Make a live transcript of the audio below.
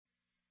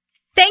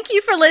Thank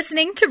you for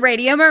listening to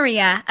Radio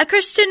Maria, a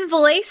Christian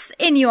voice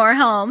in your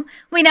home.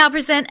 We now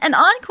present an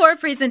encore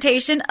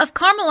presentation of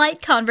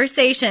Carmelite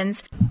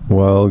Conversations.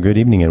 Well, good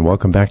evening and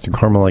welcome back to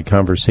Carmelite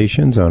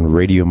Conversations on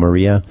Radio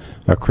Maria,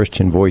 a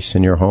Christian voice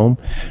in your home.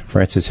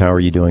 Francis, how are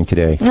you doing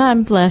today?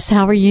 I'm blessed.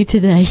 How are you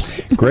today?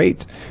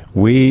 Great.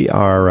 We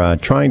are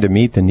trying to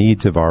meet the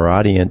needs of our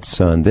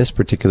audience on this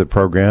particular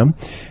program.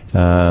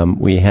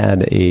 We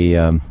had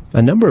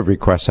a number of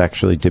requests,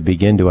 actually, to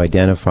begin to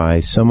identify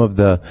some of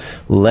the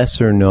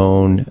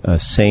lesser-known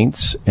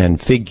saints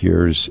and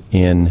figures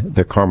in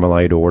the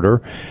Carmelite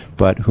order,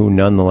 but who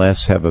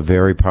nonetheless have a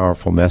very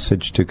powerful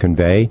message to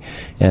convey.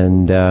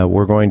 And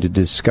we're going to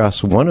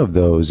discuss one of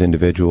those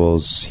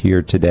individuals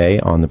here today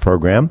on the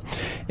program.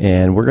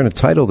 And we're going to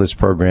title this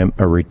program,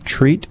 A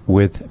Retreat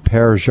with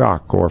Pere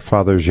Jacques, or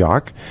Father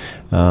Jacques.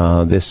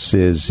 This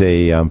is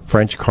a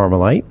French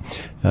Carmelite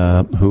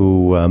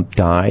who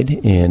died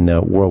in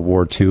World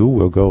War II.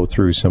 We'll go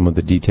through some of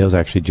the details,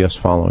 actually just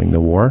following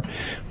the war.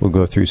 We'll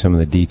go through some of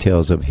the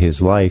details of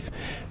his life.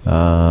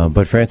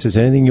 But Francis,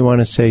 anything you want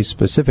to say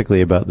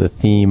specifically about the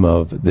theme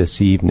of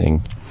this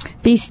evening?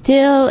 Be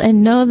still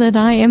and know that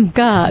I am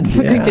God.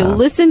 We're going to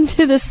listen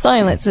to the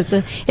silence.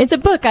 It's a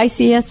book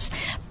ICS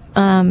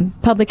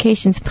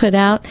Publications put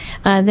out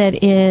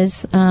that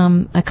is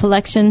a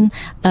collection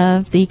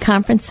of the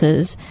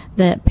conferences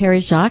that Pere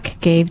Jacques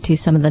gave to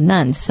some of the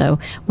nuns. So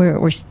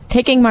we're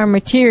taking our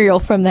material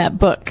from that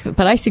book,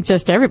 but I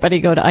suggest everybody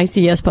go to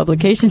ICS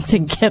Publications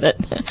and get it.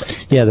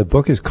 Yeah, the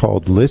book is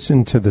called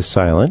Listen to the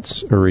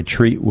Silence, A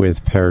Retreat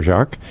with Pere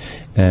Jacques,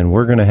 and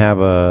we're going to have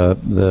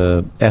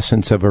the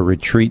essence of a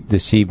retreat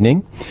this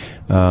evening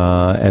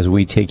as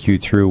we take you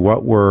through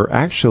what were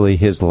actually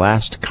his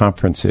last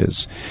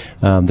conferences.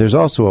 There's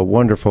also a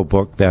wonderful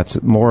book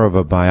that's more of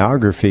a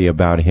biography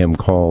about him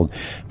called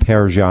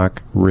Pere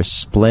Jacques,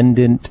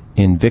 Resplendent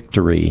in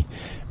Victory.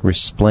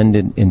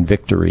 Resplendent in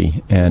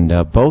Victory. And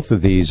both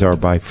of these are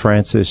by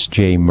Francis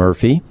J.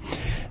 Murphy.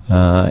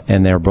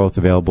 And they're both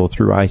available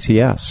through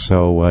ICS.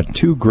 So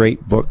two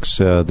great books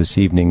this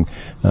evening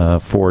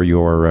for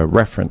your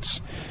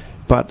reference.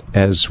 But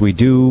as we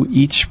do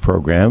each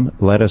program,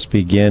 let us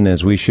begin,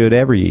 as we should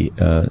every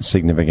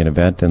significant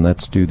event, and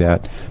let's do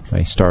that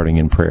by starting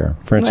in prayer.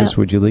 Francis,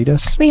 would you lead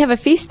us? We have a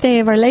feast day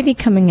of Our Lady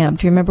coming up.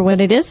 Do you remember what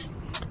it is?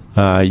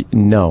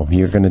 No,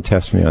 you're going to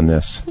test me on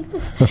this.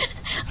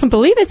 I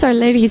believe it's Our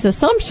Lady's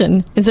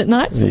Assumption, is it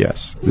not?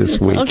 Yes, this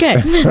week. Okay,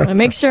 I'll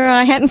make sure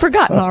I hadn't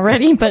forgotten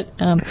already. But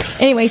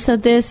anyway, so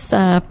this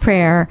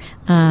prayer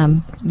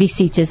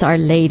beseeches Our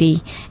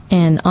Lady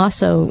and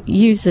also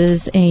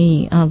uses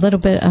a little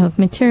bit of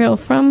material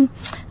from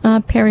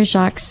Pere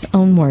Jacques'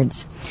 own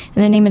words.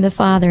 In the name of the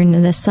Father, and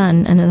of the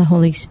Son, and of the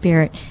Holy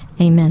Spirit.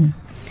 Amen.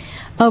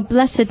 O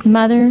Blessed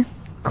Mother,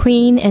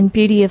 Queen and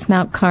Beauty of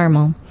Mount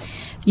Carmel,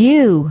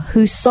 you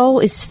whose soul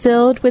is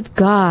filled with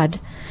God,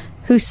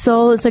 whose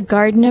soul is a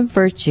garden of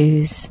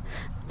virtues,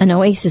 an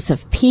oasis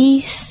of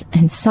peace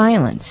and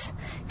silence,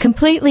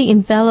 completely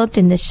enveloped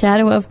in the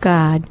shadow of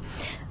God,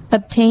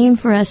 obtain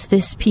for us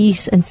this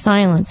peace and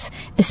silence,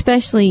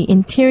 especially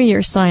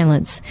interior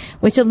silence,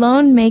 which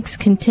alone makes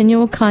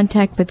continual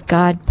contact with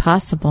God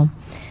possible.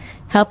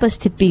 Help us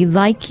to be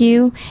like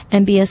you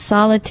and be a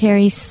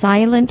solitary,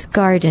 silent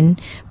garden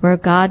where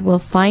God will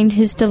find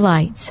his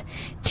delights.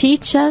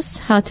 Teach us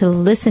how to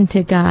listen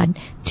to God,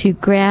 to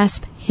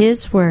grasp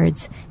his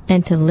words,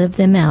 and to live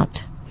them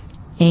out.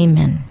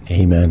 Amen.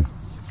 Amen.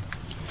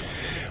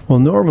 Well,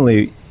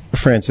 normally,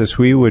 Francis,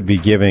 we would be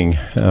giving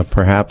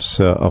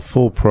perhaps a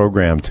full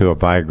program to a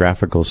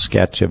biographical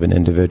sketch of an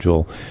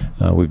individual.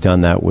 We've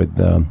done that with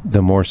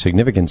the more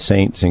significant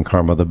saints in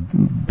Carmel, the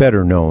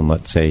better known,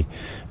 let's say,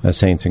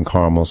 saints in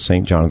Carmel,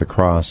 St. John of the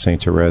Cross,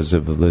 St. Therese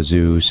of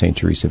Lisieux, St.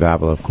 Teresa of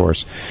Avila, of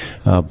course.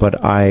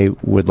 But I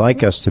would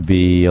like us to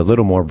be a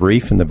little more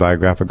brief in the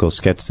biographical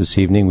sketch this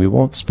evening. We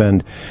won't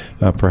spend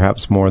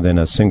perhaps more than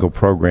a single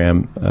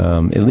program,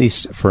 at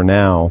least for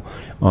now,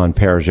 on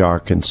Pere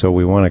Jacques, and so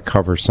we want to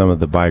cover some of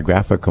the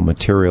biographical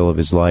material of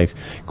his life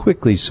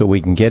quickly so we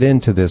can get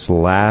into this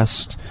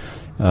last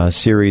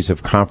series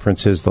of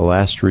conferences, the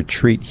last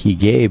retreat he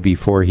gave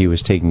before he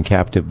was taken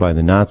captive by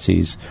the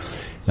Nazis.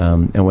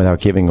 And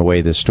without giving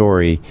away the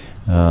story,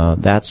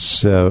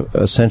 that's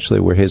essentially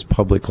where his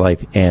public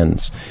life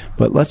ends.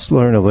 But let's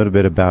learn a little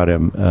bit about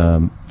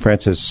him.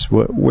 Francis,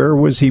 where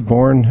was he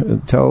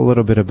born? Tell a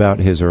little bit about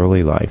his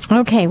early life.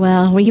 Okay,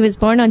 well, he was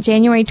born on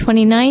January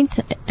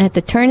 29th at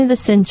the turn of the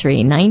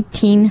century,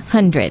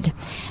 1900.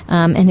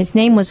 And his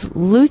name was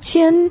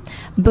Lucien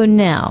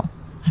Bunel,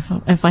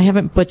 if I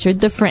haven't butchered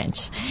the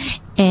French.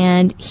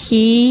 And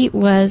he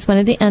was one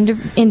of the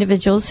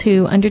individuals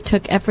who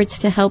undertook efforts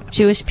to help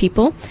Jewish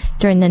people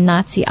during the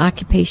Nazi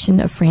occupation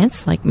of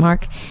France, like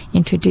Mark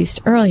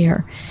introduced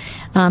earlier.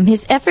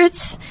 His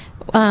efforts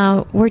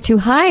were to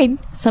hide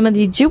some of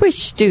the Jewish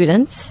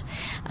students.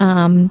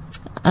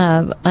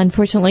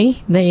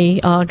 Unfortunately,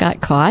 they all got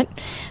caught,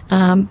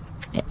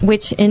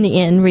 which in the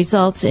end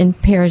results in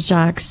Pere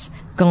Jacques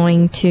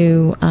going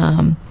to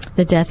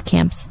the death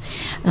camps.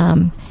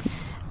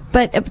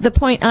 But the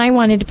point I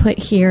wanted to put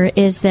here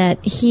is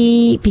that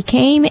he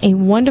became a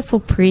wonderful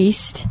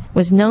priest,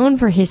 was known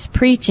for his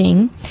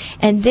preaching,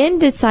 and then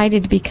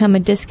decided to become a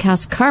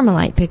Discalced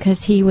Carmelite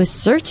because he was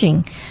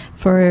searching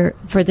for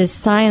this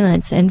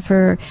silence and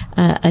for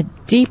a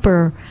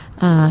deeper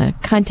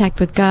contact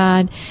with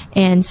God.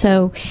 And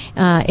so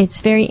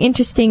it's very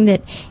interesting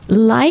that,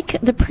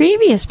 like the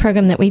previous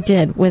program that we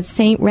did with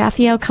St.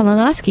 Raphael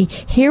Kalinowski,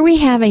 here we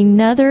have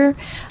another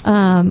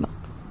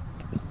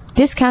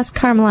Discalced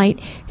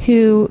Carmelite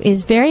who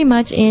is very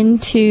much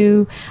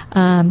into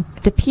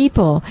the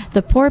people,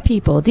 the poor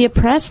people, the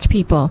oppressed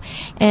people.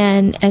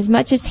 And as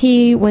much as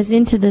he was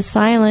into the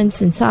silence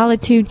and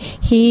solitude,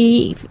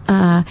 he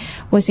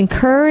was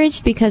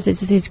encouraged because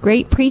of his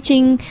great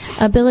preaching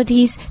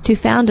abilities to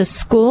found a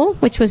school,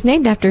 which was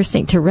named after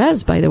St.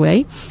 Therese, by the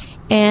way.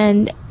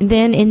 And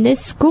then in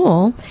this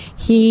school,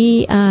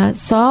 he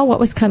saw what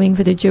was coming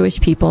for the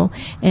Jewish people,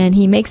 and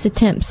he makes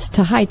attempts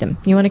to hide them.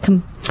 You want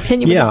to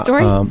continue with the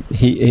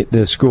story?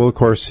 The school, of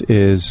course,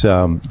 is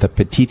the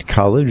Petite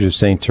College of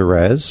St.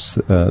 Therese,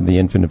 the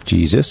infant of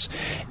Jesus.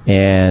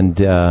 And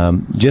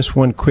just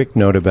one quick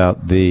note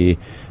about the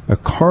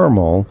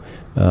Carmel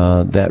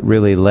that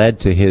really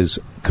led to his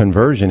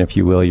conversion, if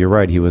you will. You're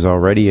right, he was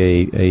already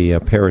a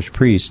parish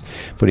priest,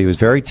 but he was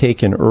very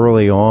taken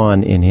early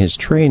on in his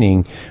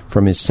training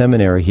from his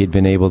seminary. He'd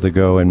been able to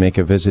go and make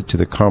a visit to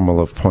the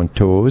Carmel of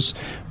Pontoise,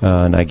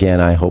 and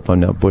again, I hope I'm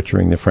not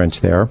butchering the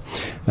French there,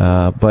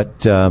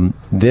 but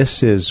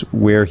this is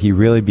where he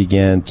really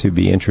began to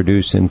be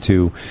introduced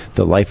into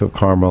the life of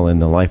Carmel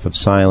and the life of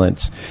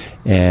silence.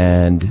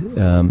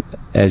 And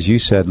as you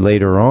said,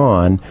 later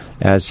on,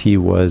 as he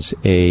was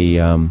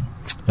a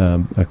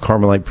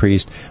Carmelite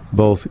priest,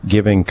 both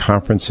giving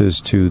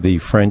conferences to the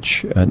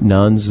French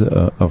nuns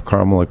of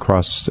Carmel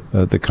across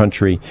the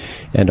country,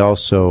 and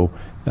also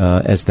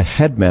as the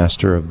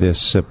headmaster of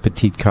this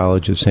Petite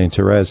College of St.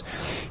 Therese,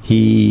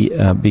 he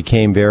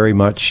became very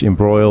much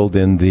embroiled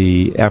in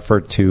the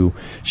effort to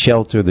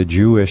shelter the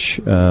Jewish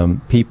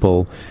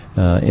people,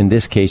 in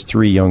this case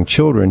 3 young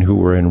children who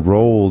were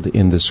enrolled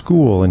in the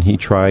school, and he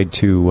tried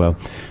to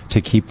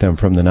keep them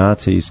from the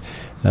Nazis.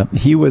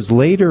 He was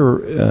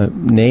later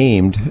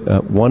named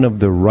one of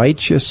the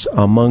righteous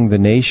among the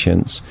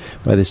nations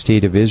by the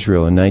State of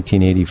Israel in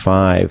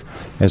 1985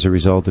 as a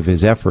result of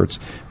his efforts,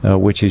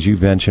 which, as you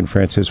mentioned,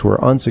 Francis, were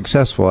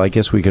unsuccessful. I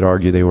guess we could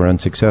argue they were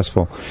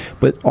unsuccessful.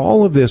 But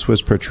all of this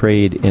was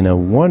portrayed in a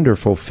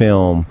wonderful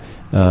film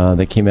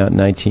that came out in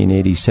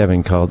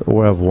 1987 called Au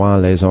revoir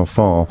les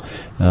enfants,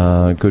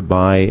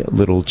 Goodbye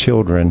Little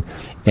Children.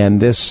 And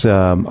this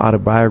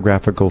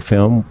autobiographical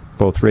film,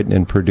 both written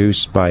and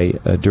produced by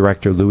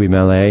director Louis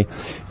Maillet.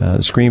 The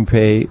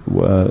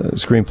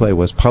screenplay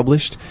was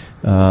published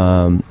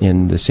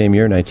in the same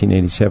year,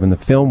 1987. The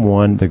film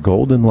won the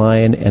Golden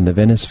Lion and the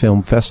Venice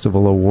Film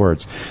Festival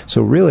Awards.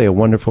 So really a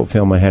wonderful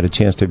film. I had a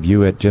chance to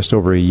view it just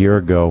over a year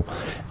ago.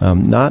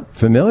 Not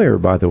familiar,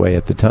 by the way,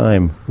 at the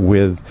time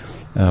with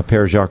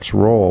Pere Jacques'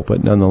 role,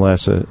 but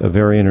nonetheless a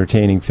very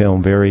entertaining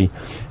film, very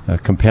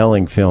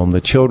compelling film.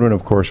 The children,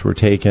 of course, were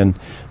taken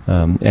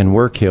and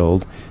were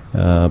killed.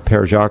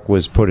 Pere Jacques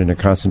was put in a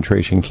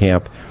concentration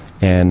camp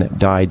and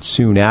died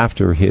soon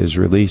after his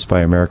release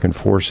by American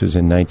forces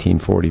in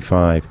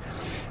 1945.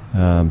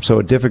 So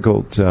a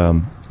difficult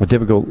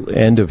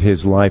end of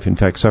his life. In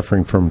fact,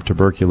 suffering from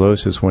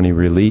tuberculosis when he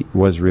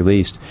was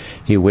released.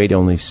 He weighed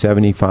only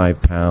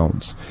 75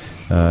 pounds.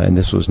 And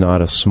this was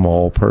not a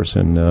small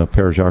person.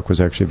 Pere Jacques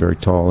was actually a very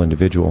tall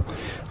individual.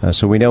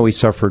 So we know he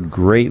suffered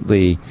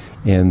greatly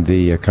in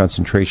the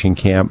concentration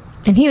camp.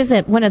 And he was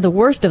at one of the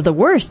worst of the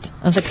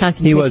concentration camps.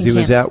 He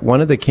was at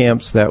one of the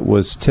camps that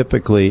was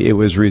typically, it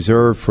was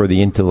reserved for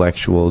the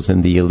intellectuals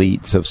and the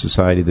elites of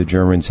society. The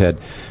Germans had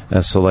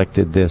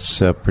selected this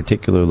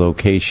particular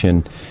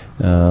location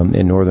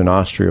in northern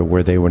Austria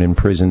where they would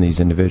imprison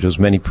these individuals.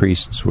 Many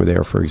priests were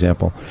there, for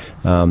example.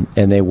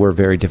 And they were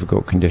very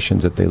difficult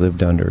conditions that they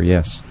lived under,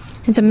 yes.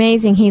 It's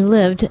amazing he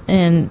lived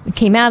and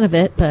came out of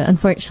it, but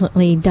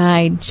unfortunately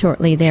died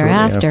shortly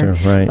thereafter.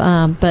 Right.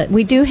 But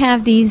we do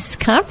have these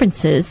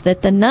conferences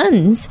that the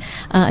nuns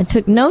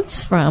took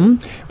notes from,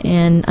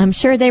 and I'm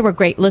sure they were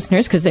great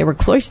listeners because they were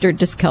cloistered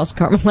Discalced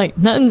Carmelite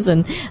nuns,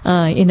 and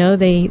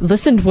they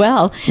listened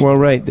well. Well,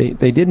 right.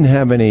 They didn't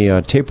have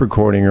any tape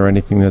recording or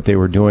anything that they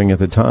were doing at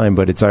the time,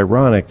 but it's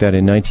ironic that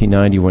in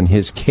 1990, when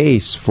his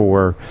case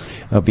for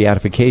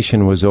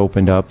beatification was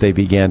opened up, they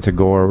began to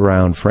go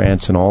around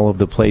France and all of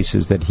the places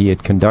that he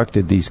had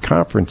conducted these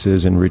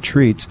conferences and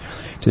retreats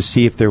to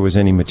see if there was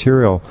any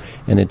material.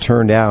 And it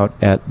turned out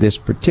at this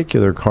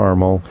particular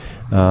Carmel,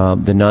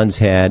 the nuns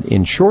had,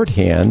 in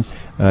shorthand,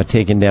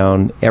 taken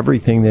down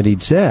everything that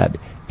he'd said.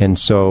 And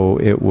so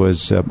it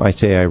was, I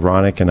say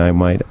ironic, and I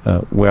might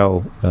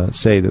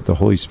say that the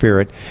Holy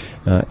Spirit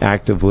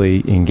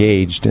actively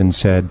engaged and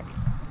said,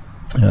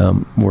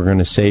 we're going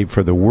to save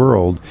for the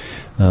world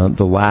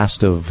the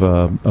last of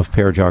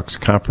Pere Jacques'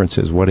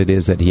 conferences, what it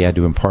is that he had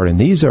to impart. And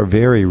these are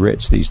very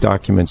rich, these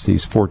documents,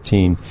 these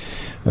 14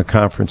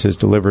 conferences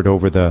delivered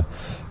over the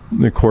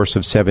the course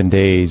of 7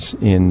 days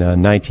in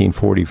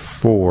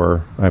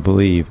 1944, I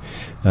believe.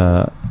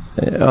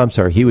 I'm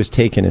sorry, he was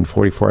taken in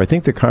 44. I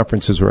think the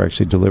conferences were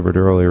actually delivered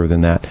earlier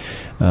than that.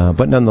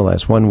 But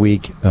nonetheless, 1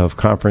 week of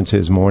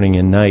conferences, morning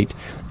and night,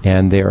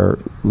 and they're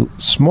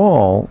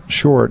small,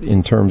 short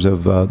in terms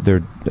of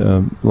their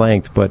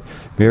length, but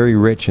very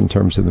rich in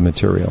terms of the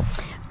material.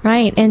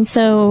 Right. And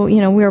so,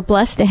 we're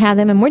blessed to have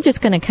them, and we're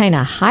just going to kind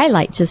of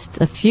highlight just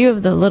a few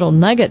of the little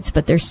nuggets,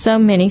 but there's so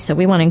many. So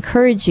we want to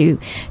encourage you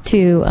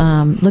to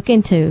look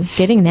into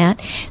getting that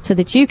so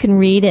that you can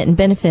read it and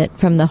benefit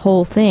from the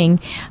whole thing.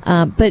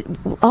 But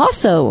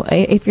also,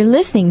 if you're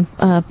listening,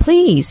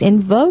 please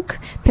invoke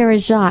Pere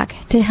Jacques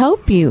to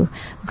help you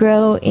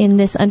grow in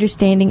this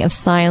understanding of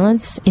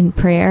silence in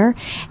prayer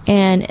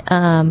and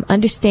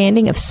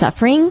understanding of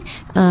suffering,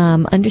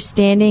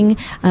 understanding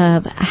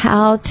of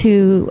how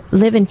to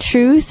live in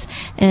truth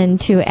and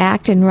to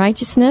act in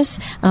righteousness.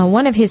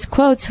 One of his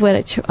quotes,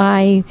 which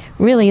I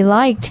really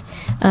liked,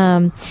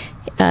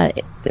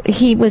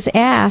 he was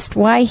asked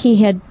why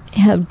he had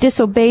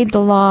disobeyed the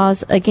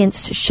laws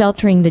against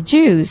sheltering the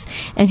Jews,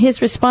 and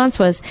his response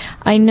was,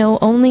 "I know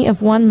only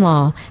of one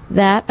law,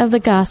 that of the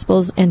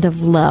Gospels and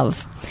of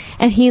love."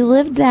 And he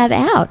lived that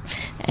out.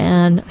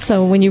 And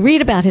so when you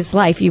read about his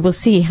life, you will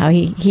see how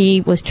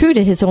he was true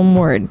to his own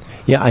word.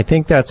 Yeah, I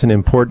think that's an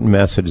important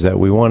message that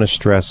we want to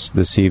stress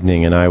this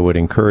evening, and I would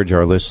encourage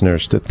our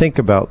listeners to think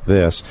about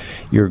this.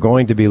 You're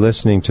going to be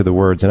listening to the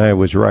words, and I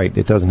was right.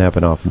 It doesn't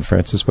happen often,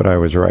 Francis, but I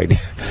was right.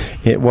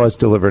 It was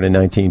delivered in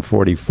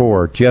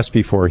 1944, just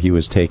before he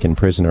was taken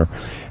prisoner.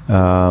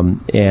 One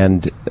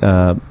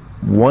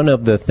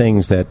of the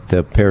things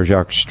that Pere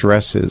Jacques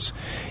stresses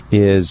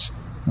is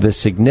the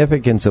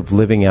significance of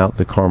living out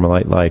the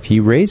Carmelite life. He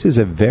raises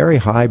a very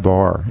high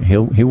bar.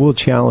 He will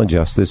challenge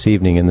us this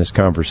evening in this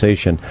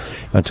conversation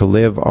to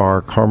live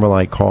our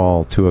Carmelite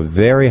call to a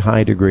very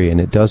high degree, and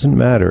it doesn't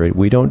matter.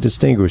 We don't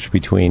distinguish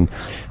between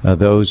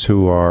those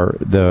who are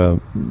the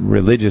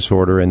religious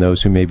order and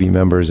those who may be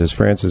members, as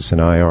Francis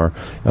and I are,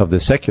 of the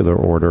secular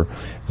order.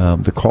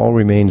 The call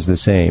remains the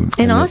same.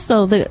 And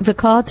also the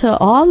call to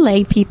all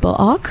lay people,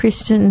 all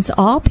Christians,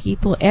 all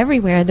people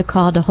everywhere, the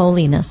call to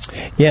holiness.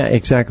 Yeah,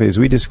 exactly. As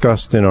we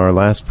discussed in our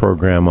last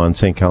program on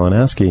St.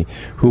 Kalinowski,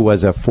 who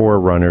was a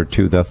forerunner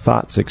to the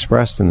thoughts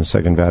expressed in the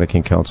Second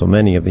Vatican Council,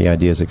 many of the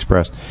ideas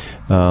expressed,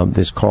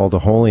 this call to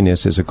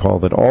holiness is a call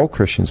that all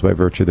Christians, by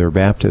virtue of their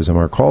baptism,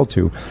 are called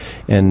to.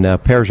 And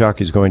Pere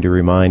Jacques is going to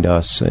remind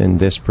us in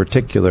this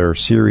particular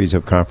series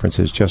of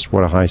conferences just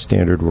what a high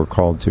standard we're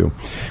called to.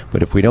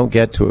 But if we don't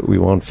get to it, we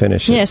won't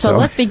finish it. Yeah, so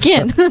let's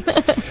begin.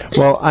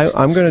 Well,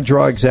 I'm going to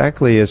draw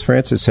exactly, as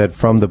Francis said,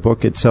 from the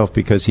book itself,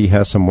 because he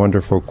has some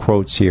wonderful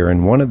quotes here.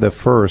 And one of the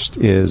first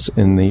is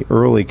in the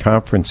early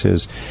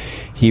conferences.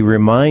 He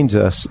reminds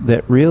us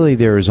that really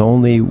there is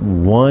only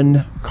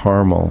one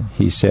Carmel,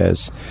 he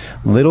says.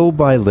 Little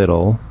by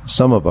little,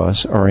 some of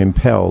us are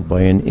impelled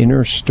by an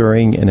inner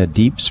stirring and a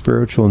deep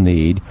spiritual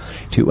need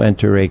to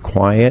enter a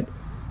quiet,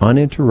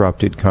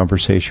 uninterrupted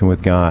conversation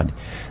with God.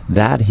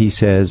 That, he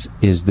says,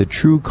 is the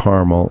true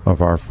Carmel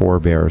of our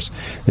forebears.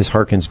 This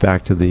harkens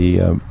back to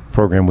the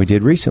program we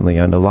did recently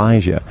on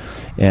Elijah.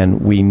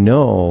 And we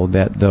know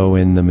that though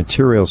in the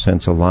material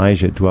sense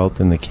Elijah dwelt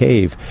in the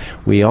cave,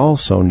 we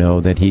also know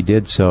that he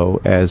did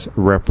so as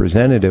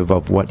representative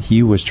of what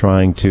he was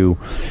trying to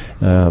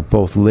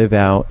both live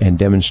out and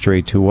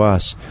demonstrate to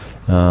us,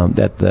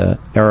 that the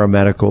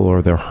eremitical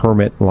or the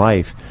hermit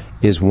life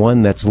is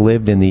one that's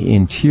lived in the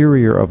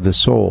interior of the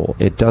soul.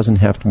 It doesn't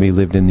have to be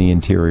lived in the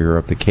interior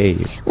of the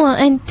cave. Well,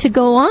 and to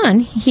go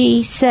on,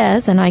 he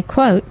says, and I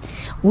quote,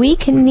 "We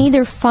can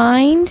neither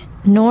find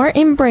nor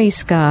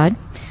embrace God,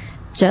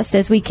 just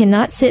as we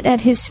cannot sit at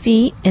his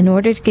feet in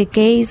order to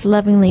gaze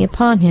lovingly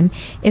upon him,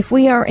 if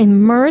we are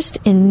immersed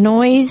in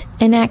noise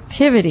and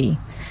activity."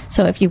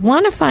 So if you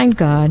want to find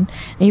God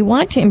and you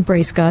want to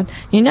embrace God,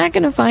 you're not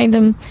going to find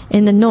him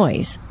in the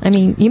noise. I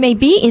mean, you may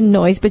be in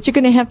noise, but you're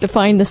going to have to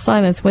find the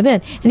silence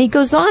within. And he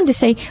goes on to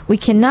say, we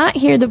cannot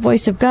hear the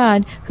voice of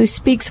God who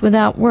speaks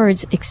without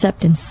words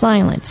except in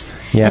silence.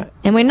 Yeah.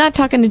 And we're not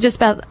talking just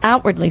about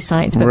outwardly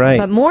silence, but, right.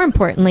 but more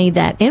importantly,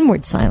 that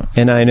inward silence.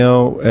 And I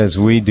know, as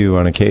we do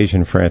on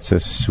occasion,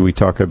 Francis, we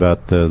talk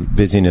about the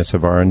busyness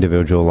of our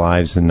individual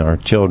lives and our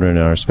children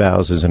and our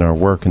spouses and our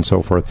work and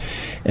so forth.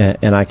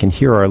 And I can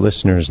hear our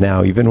listeners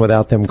now, even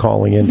without them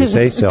calling in to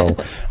say so.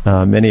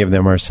 Many of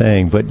them are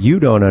saying, but you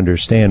don't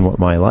understand what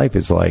my life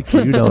is like.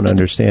 You don't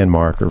understand,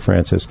 Mark or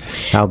Francis,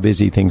 how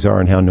busy things are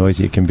and how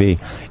noisy it can be.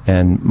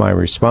 And my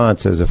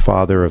response as a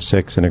father of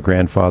 6 and a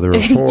grandfather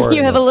of 4.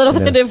 You have a little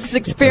bit of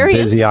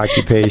experience. Busy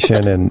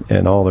occupation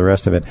and all the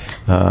rest of it.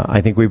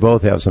 I think we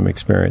both have some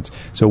experience.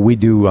 So we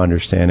do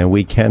understand and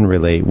we can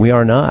relate. We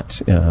are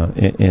not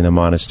in a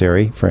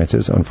monastery,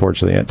 Francis,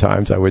 unfortunately at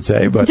times, I would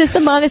say. But just a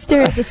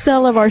monastery at the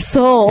cell of our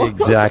soul.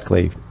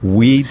 Exactly.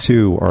 We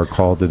too are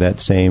called to that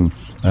same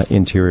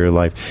interior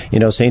life. You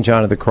know, St.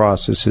 John of the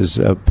Cross, this is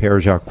Pere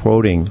Jacques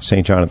quoting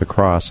St. John of the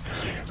Cross,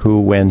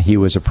 who, when he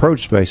was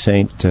approached by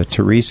St.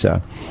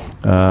 Teresa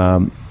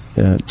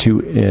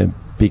to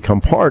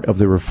become part of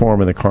the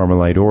reform of the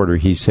Carmelite order.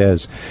 He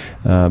says,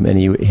 and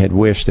he had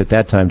wished at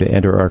that time to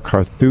enter our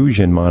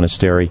Carthusian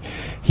monastery.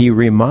 He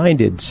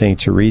reminded St.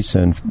 Teresa,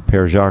 and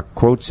Pere Jacques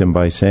quotes him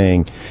by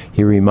saying,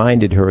 he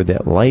reminded her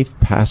that life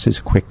passes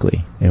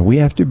quickly. And we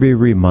have to be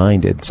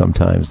reminded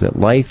sometimes that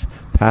life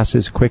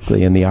passes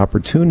quickly, and the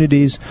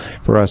opportunities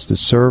for us to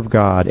serve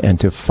God and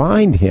to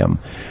find Him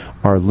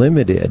are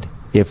limited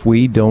if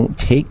we don't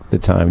take the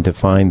time to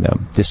find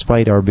them,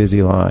 despite our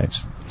busy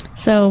lives.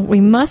 So we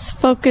must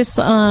focus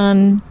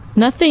on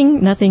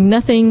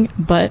nothing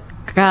but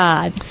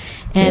God.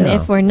 And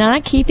if we're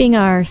not keeping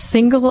our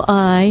single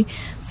eye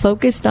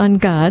focused on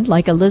God,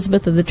 like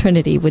Elizabeth of the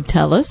Trinity would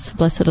tell us,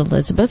 Blessed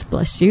Elizabeth,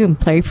 bless you and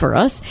pray for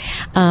us,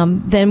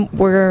 then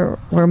we're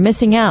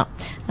missing out.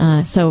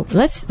 So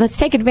let's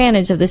take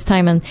advantage of this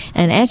time, and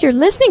as you're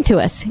listening to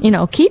us,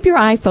 keep your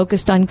eye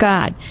focused on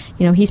God.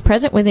 He's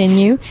present within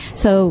you.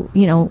 So,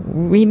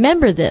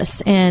 remember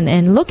this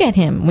and look at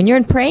Him. When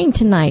you're praying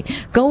tonight,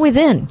 go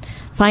within.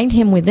 Find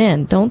Him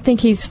within. Don't think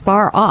He's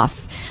far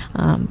off,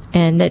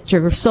 and that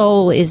your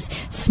soul is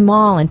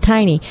small and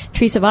tiny.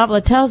 Teresa of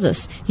Avila tells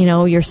us,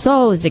 your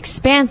soul is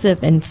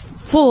expansive and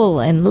full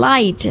and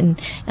light, and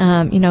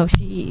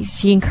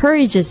she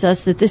encourages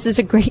us that this is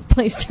a great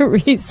place to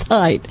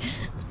reside.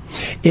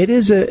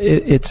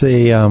 It's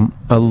a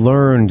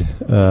learned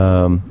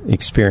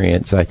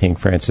experience, I think,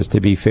 Francis.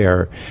 To be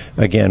fair,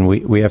 again,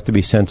 we have to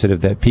be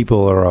sensitive that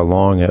people are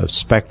along a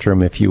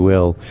spectrum, if you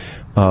will,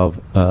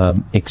 of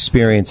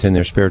experience in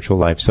their spiritual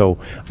life. So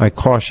I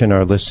caution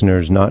our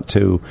listeners not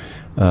to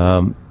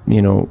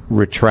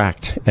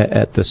retract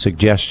at the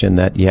suggestion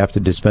that you have to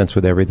dispense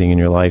with everything in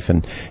your life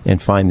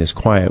and find this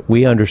quiet.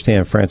 We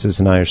understand, Francis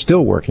and I are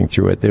still working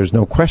through it. There's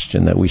no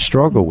question that we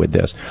struggle with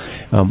this.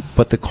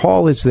 But the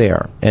call is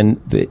there. And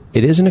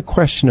it isn't a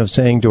question of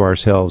saying to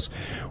ourselves,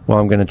 well,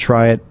 I'm going to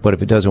try it, but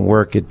if it doesn't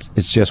work, it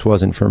just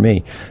wasn't for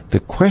me.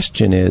 The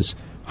question is,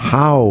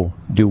 how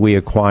do we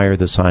acquire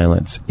the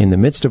silence? In the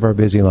midst of our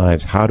busy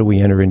lives, how do we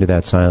enter into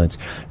that silence?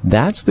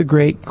 That's the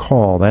great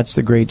call. That's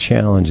the great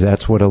challenge.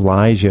 That's what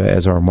Elijah,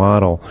 as our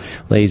model,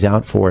 lays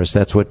out for us.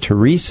 That's what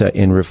Teresa,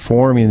 in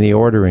reforming the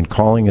order and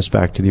calling us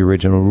back to the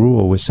original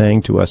rule, was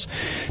saying to us.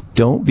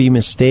 Don't be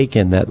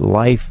mistaken that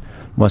life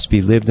must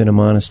be lived in a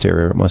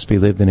monastery, or it must be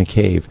lived in a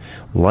cave.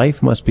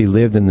 Life must be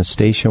lived in the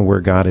station where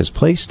God has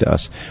placed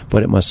us,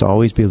 but it must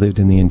always be lived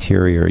in the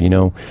interior.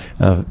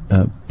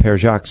 Pere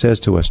Jacques says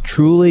to us,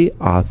 truly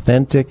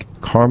authentic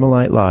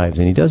Carmelite lives,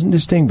 and he doesn't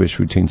distinguish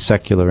between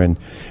secular and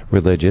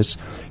religious.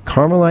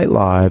 Carmelite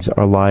lives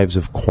are lives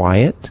of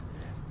quiet,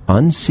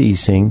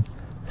 unceasing,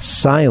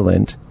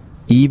 silent,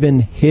 even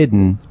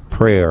hidden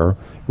prayer,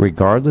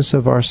 regardless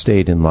of our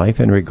state in life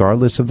and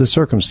regardless of the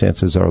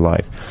circumstances of our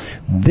life.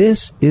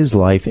 This is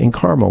life in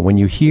Carmel. When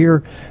you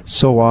hear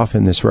so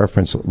often this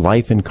reference,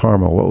 life in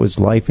Carmel, what was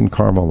life in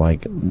Carmel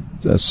like?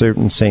 A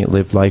certain saint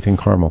lived life in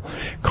Carmel.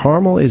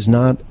 Carmel is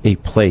not a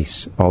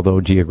place, although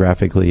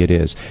geographically it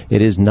is.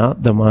 It is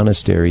not the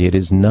monastery. It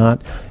is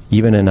not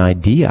even an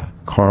idea.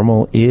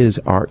 Carmel is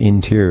our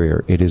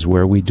interior. It is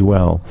where we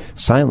dwell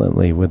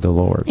silently with the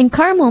Lord. And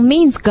Carmel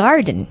means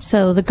garden,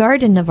 so the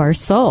garden of our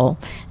soul.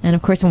 And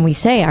of course, when we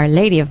say Our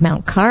Lady of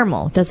Mount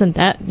Carmel, doesn't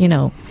that,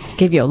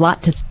 give you a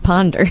lot to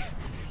ponder?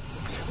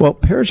 Well,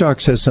 Pere Jacques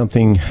says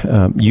something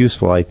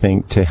useful, I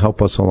think, to help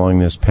us along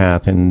this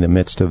path in the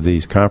midst of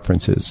these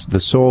conferences. The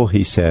soul,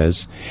 he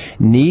says,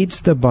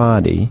 needs the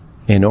body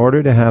in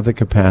order to have the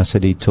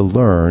capacity to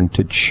learn,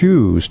 to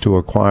choose to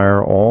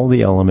acquire all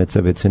the elements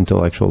of its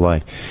intellectual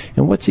life.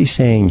 And what's he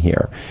saying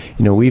here?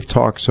 We've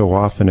talked so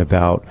often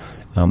about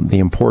the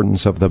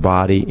importance of the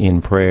body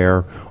in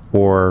prayer,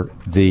 or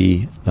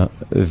the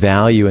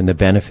value and the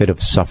benefit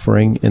of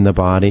suffering in the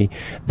body,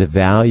 the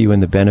value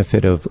and the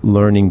benefit of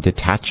learning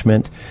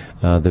detachment,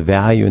 the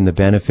value and the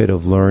benefit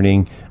of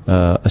learning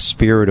a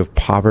spirit of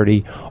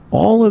poverty.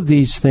 All of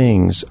these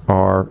things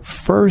are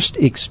first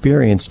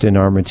experienced in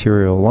our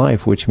material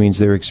life, which means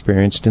they're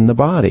experienced in the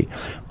body,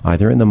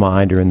 either in the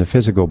mind or in the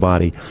physical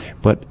body.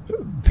 But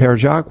Pere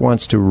Jacques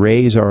wants to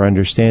raise our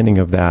understanding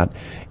of that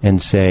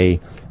and say,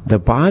 the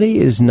body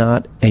is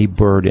not a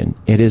burden.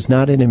 It is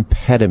not an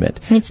impediment.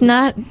 It's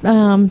not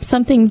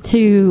something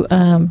to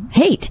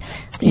hate,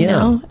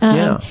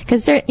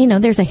 because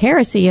there's a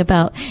heresy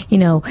about,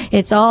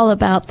 it's all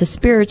about the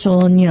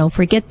spiritual and,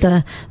 forget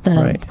the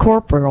right.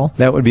 corporal.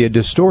 That would be a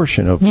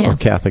distortion of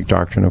Catholic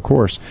doctrine, of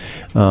course.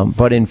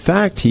 But in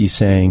fact, he's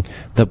saying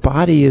the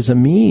body is a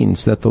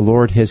means that the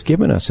Lord has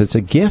given us. It's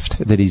a gift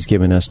that He's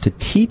given us to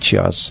teach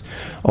us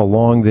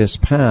along this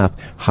path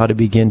how to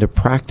begin to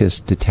practice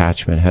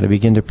detachment, how to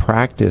begin to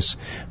practice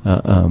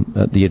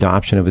the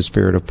adoption of a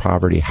spirit of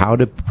poverty, how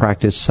to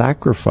practice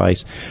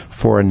sacrifice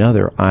for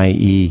another,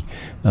 i.e.,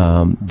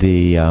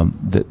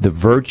 the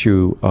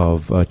virtue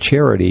of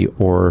charity,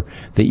 or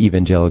the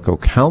evangelical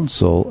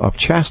counsel of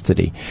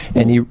chastity.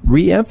 And he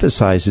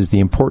reemphasizes the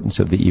importance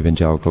of the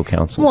evangelical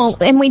counsels. Well,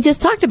 and we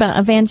just talked about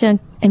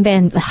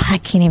I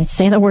can't even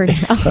say the word.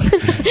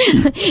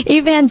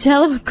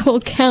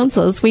 Evangelical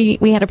counsels. We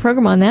had a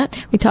program on that.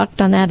 We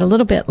talked on that a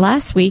little bit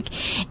last week.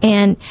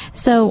 And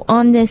so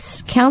on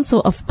this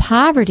counsel of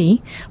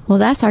poverty, well,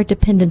 that's our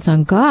dependence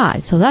on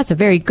God. So that's a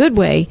very good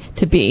way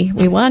to be.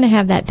 We want to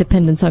have that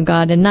dependence on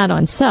God and not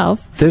on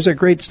self. There's a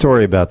great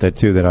story about that,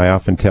 too, that I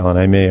often tell, and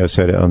I may have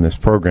said it on this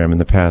program in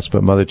the past,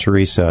 but Mother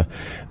Teresa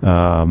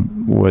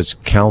was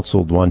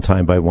counseled one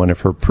time by one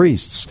of her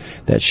priests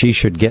that she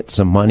should get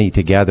some money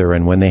together,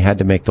 and when they had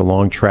to make the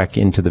long trek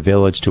into the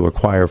village to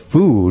acquire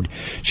food,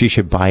 she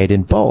should buy it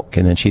in bulk,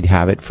 and then she'd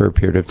have it for a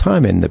period of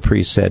time. And the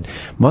priest said,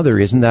 Mother,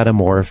 isn't that a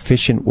more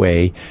efficient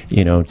way,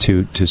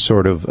 to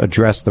sort of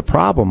address the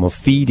problem of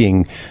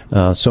feeding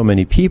so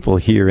many people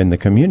here in the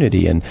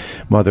community? And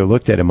Mother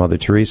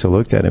Teresa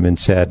looked at him and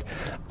said,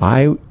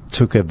 I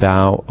took a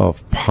vow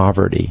of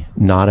poverty,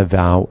 not a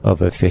vow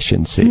of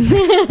efficiency.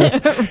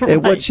 Right.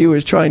 And what she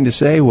was trying to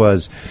say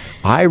was,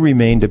 I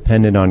remain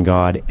dependent on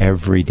God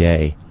every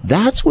day.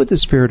 That's what the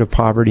spirit of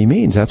poverty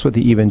means. That's what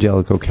the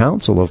evangelical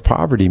counsel of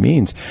poverty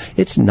means.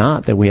 It's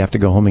not that we have to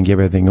go home and give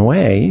everything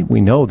away.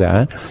 We know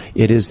that.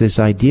 It is this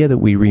idea that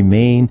we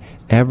remain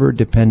ever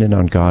dependent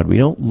on God. We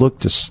don't look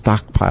to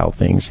stockpile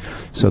things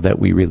so that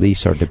we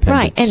release our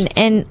dependence. Right.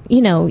 And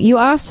you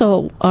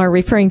also are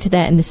referring to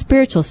that in the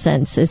spiritual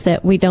sense, is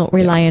that we don't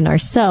rely on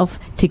ourselves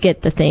to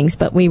get the things,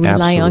 but we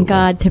rely on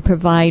God to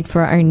provide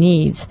for our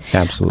needs.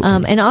 Absolutely.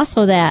 And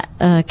also that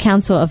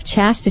counsel of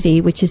chastity,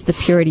 which is the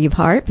purity of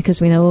heart, because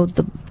we know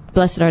the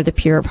blessed are the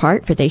pure of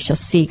heart, for they shall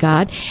see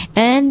God.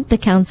 And the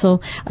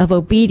counsel of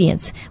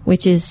obedience,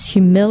 which is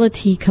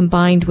humility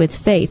combined with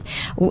faith.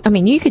 I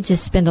mean, you could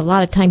just spend a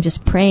lot of time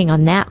just praying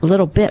on that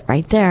little bit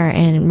right there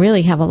and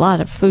really have a lot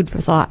of food for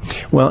thought.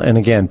 Well, and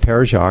again,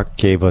 Pere Jacques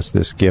gave us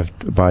this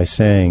gift by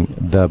saying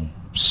the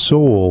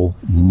soul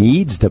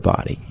needs the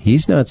body.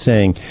 He's not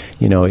saying,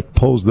 it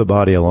pulls the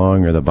body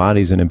along or the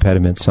body's an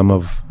impediment. Some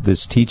of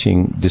this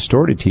teaching,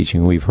 distorted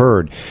teaching we've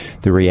heard,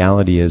 the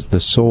reality is the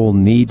soul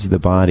needs the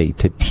body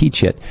to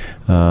teach it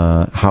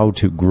how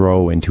to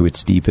grow into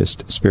its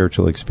deepest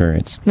spiritual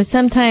experience. But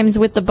sometimes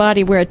with the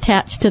body, we're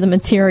attached to the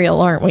material,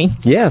 aren't we?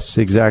 Yes,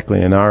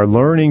 exactly. And our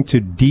learning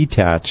to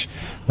detach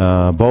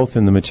both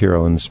in the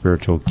material and the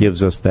spiritual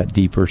gives us that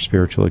deeper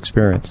spiritual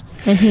experience.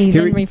 And he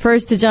then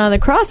refers to John of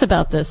the Cross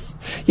about this.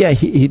 Yeah,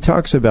 he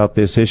talks about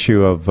this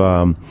issue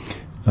of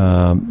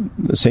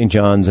St.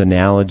 John's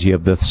analogy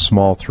of the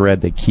small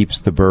thread that keeps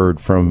the bird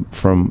from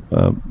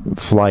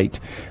flight.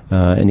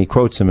 And he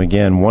quotes him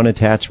again. One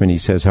attachment, he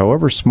says,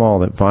 however small,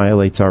 that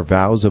violates our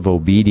vows of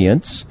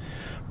obedience,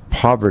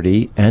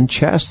 poverty, and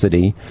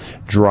chastity,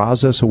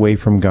 draws us away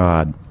from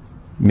God.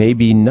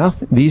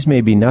 These may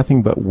be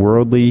nothing but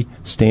worldly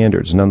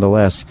standards.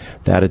 Nonetheless,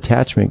 that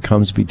attachment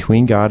comes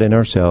between God and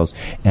ourselves,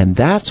 and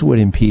that's what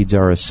impedes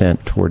our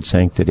ascent toward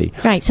sanctity.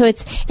 Right. So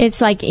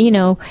it's like,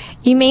 you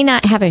may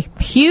not have a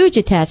huge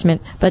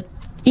attachment, but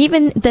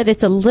even that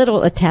it's a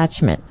little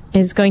attachment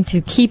is going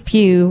to keep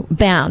you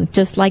bound,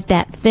 just like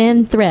that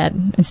thin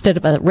thread instead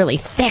of a really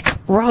thick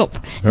rope.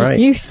 Right.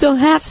 You still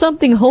have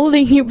something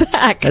holding you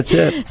back. That's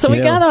it. So we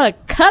gotta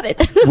cut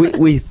it.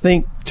 we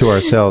think to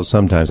ourselves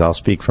sometimes, I'll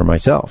speak for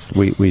myself,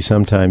 we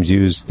sometimes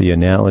use the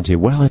analogy,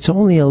 well, it's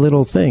only a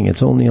little thing,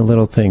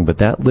 but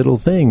that little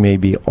thing may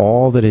be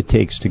all that it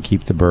takes to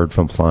keep the bird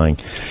from flying.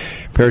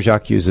 Pere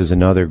Jacques uses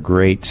another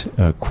great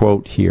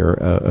quote here.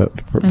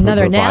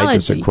 Another analogy.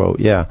 Us a quote.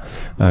 Yeah.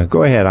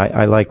 Go ahead.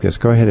 I like this.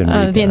 Go ahead and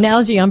read the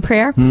analogy on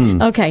prayer?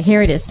 Okay,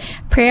 here it is.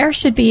 Prayer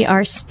should be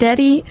our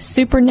steady,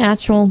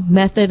 supernatural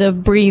method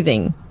of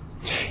breathing.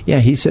 Yeah,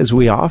 he says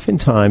we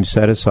oftentimes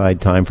set aside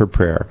time for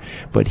prayer,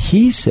 but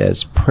he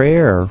says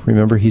prayer,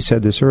 remember he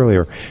said this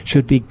earlier,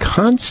 should be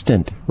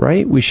constant,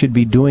 right? We should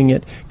be doing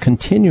it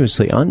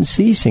continuously,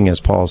 unceasing,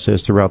 as Paul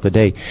says, throughout the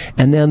day.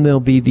 And then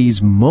there'll be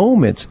these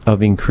moments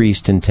of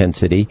increased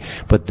intensity,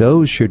 but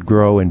those should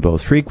grow in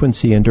both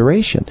frequency and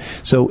duration.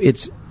 So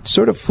it's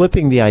sort of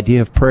flipping the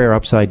idea of prayer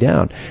upside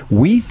down.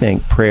 We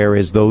think prayer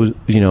is those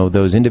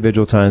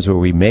individual times where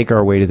we make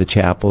our way to the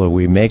chapel or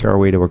we make our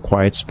way to a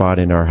quiet spot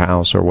in our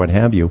house or what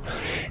have you,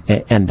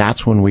 and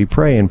that's when we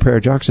pray. And Pere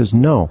Jacques says,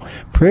 no,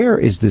 prayer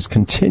is this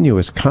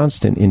continuous,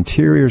 constant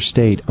interior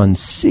state,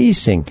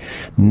 unceasing,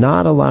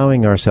 not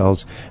allowing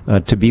ourselves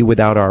to be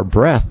without our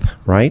breath,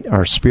 right?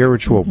 Our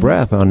spiritual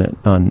breath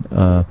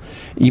on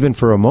even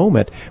for a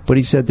moment. But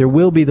he said there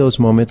will be those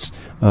moments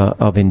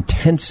of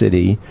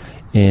intensity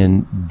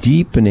in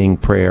deepening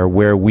prayer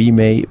where we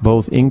may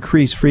both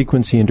increase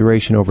frequency and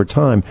duration over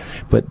time,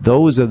 but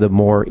those are the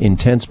more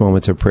intense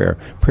moments of prayer.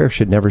 Prayer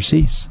should never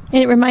cease.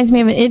 It reminds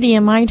me of an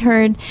idiom I'd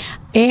heard.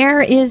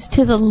 air is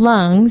to the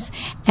lungs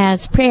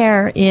as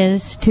prayer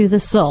is to the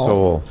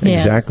soul.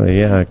 Yes. Exactly.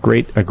 Yeah, a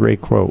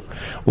great quote.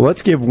 Well,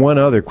 let's give one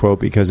other quote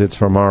because it's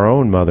from our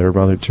own mother,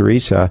 Mother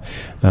Teresa,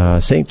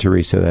 Saint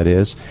Teresa, that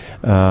is.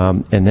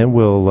 And then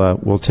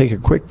we'll take a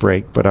quick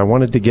break. But I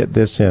wanted to get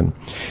this in.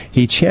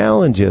 He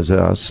challenges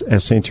us,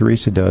 as Saint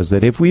Teresa does,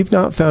 that if we've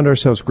not found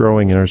ourselves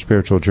growing in our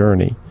spiritual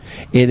journey,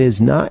 it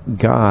is not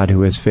God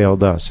who has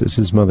failed us. This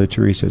is Mother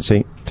Teresa,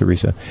 Saint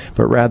Teresa,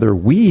 but rather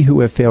we who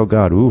have failed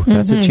God. Ooh,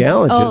 that's a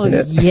challenge, isn't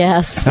it?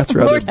 Yes. That's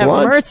rather Lord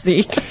blunt. Have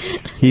mercy.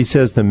 He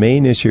says the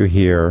main issue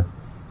here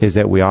is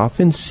that we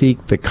often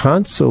seek the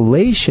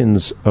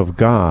consolations of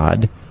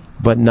God,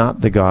 but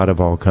not the God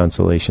of all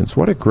consolations.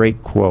 What a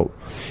great quote.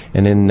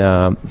 And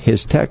in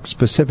his text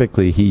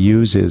specifically, he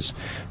uses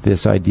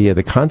this idea,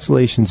 the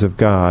consolations of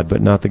God,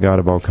 but not the God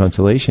of all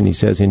consolation. He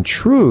says, in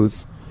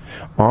truth,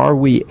 are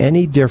we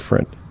any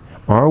different?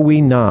 Are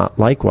we not,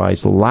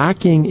 likewise,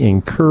 lacking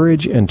in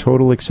courage and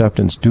total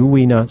acceptance? Do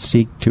we not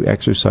seek to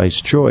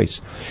exercise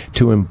choice,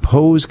 to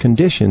impose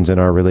conditions in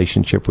our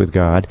relationship with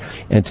God,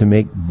 and to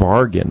make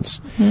bargains?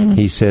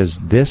 He says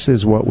this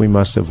is what we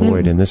must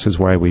avoid, and this is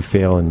why we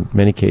fail in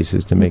many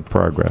cases to make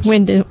progress.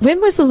 When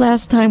was the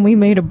last time we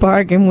made a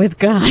bargain with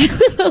God?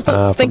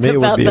 For me, it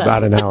would be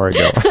about an hour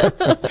ago.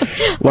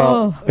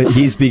 Well,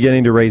 he's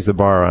beginning to raise the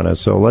bar on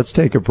us, so let's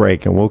take a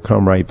break, and we'll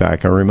come right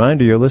back. A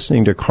reminder, you're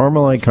listening to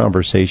Carmelite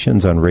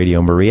Conversations on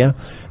Radio Maria,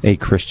 a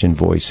Christian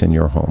voice in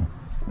your home.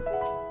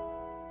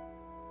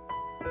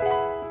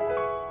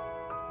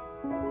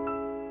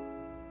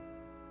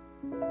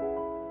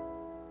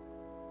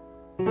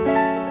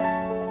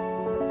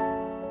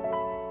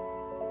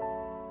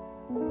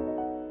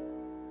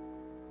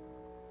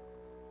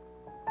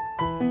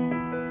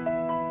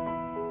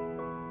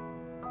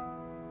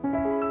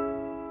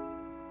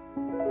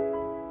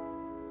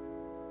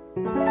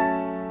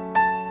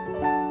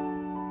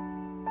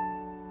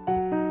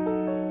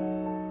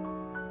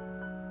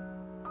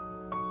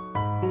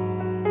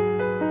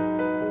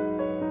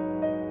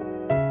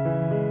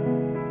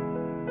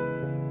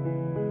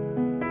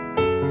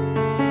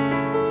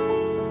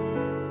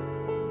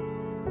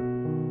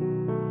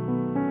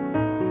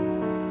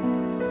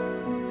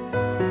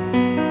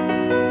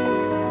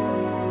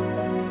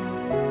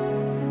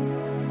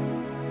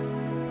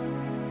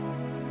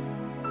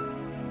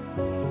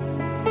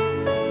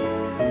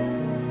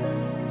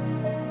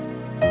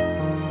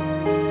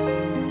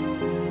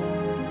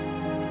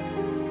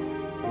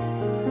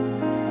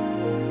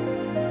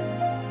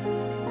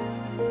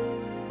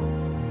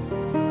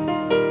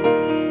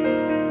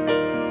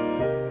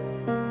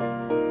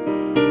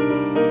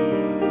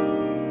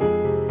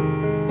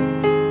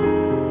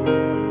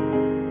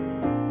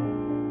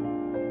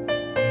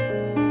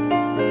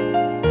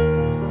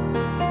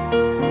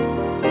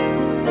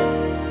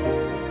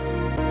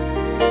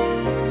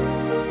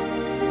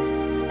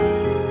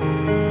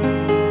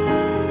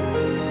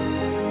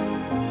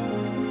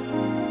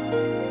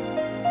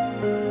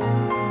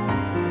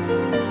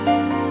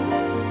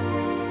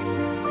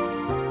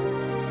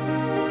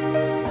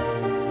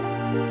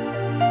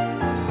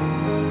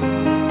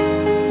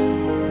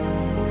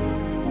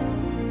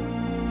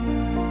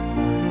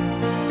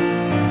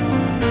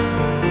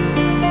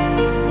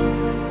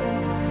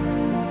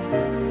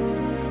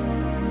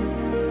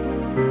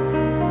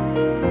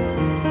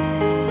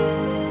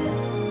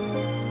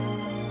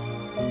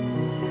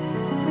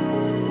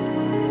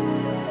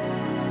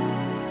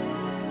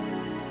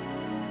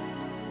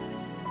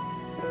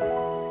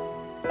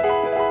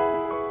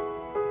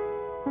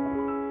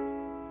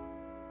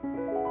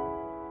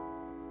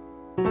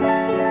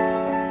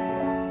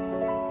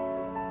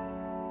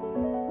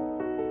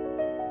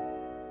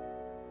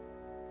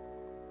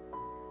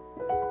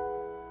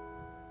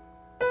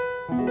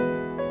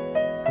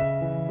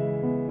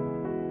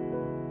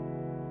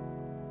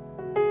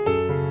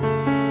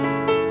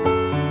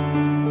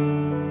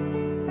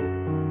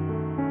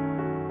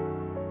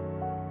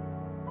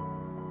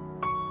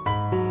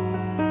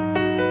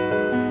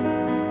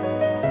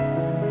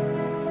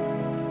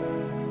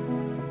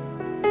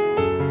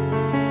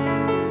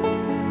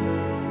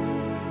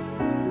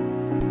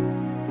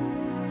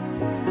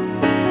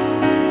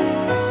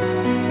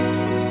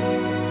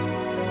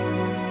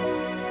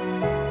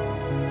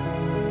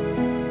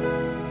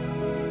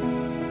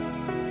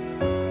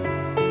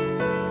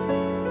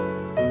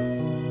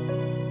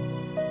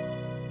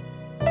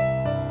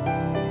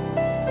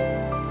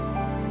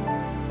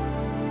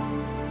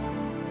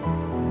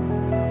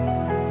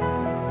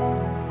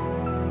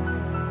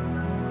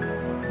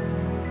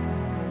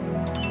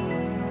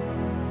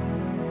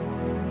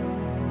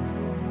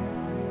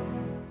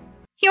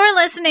 You're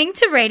listening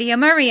to Radio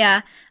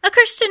Maria, a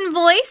Christian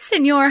voice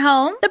in your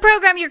home. The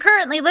program you're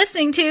currently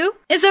listening to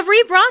is a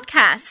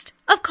rebroadcast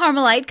of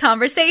Carmelite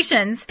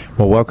Conversations.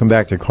 Well, welcome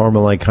back to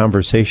Carmelite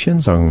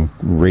Conversations on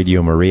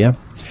Radio Maria,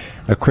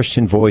 a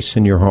Christian voice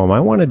in your home. I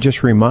want to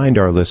just remind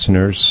our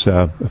listeners,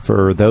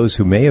 for those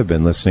who may have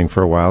been listening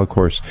for a while, of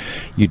course,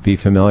 you'd be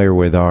familiar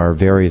with our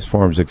various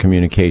forms of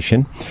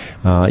communication.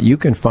 You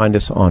can find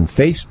us on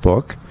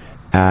Facebook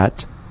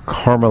at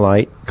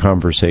Carmelite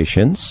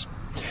Conversations.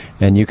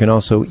 And you can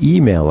also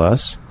email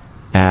us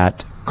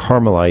at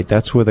Carmelite,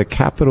 that's with a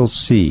capital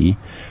C,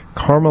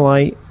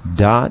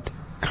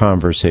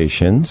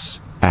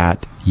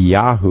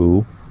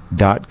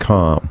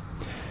 carmelite.conversations@yahoo.com.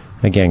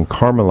 Again,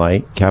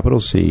 Carmelite,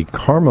 capital C,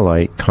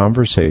 Carmelite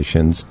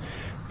Conversations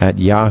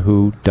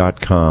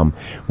 @yahoo.com.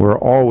 We're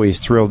always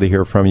thrilled to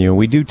hear from you, and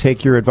we do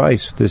take your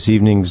advice. This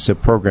evening's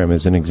program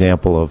is an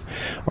example of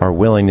our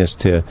willingness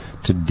to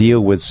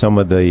deal with some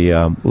of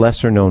the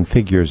lesser-known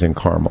figures in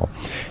Carmel.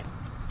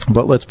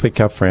 But let's pick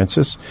up,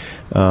 Francis,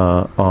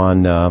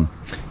 on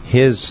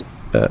his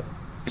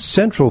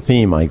central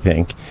theme, I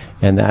think,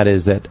 and that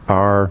is that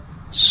our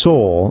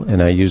soul,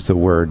 and I use the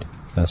word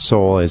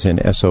soul as in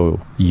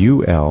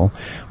S-O-U-L,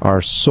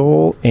 our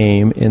sole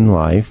aim in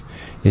life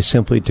is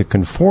simply to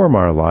conform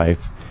our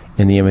life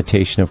in the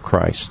imitation of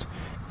Christ.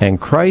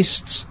 And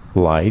Christ's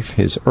life,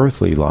 his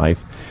earthly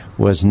life,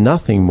 was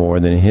nothing more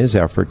than his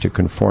effort to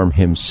conform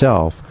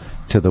himself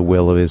to the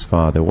will of his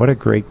Father. What a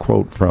great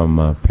quote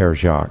from Pere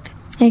Jacques.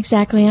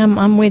 Exactly.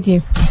 I'm with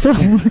you. So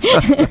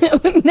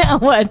now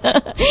what?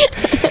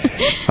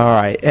 All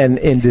right. And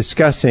in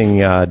discussing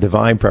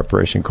divine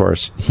preparation, of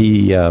course,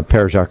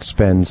 Pere Jacques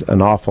spends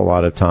an awful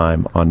lot of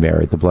time on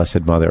Mary, the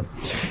Blessed Mother,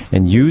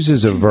 and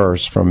uses a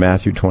verse from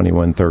Matthew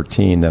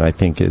 21:13 that I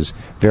think is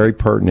very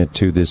pertinent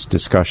to this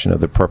discussion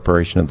of the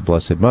preparation of the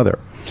Blessed Mother.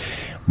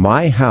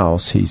 My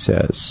house, he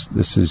says,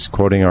 this is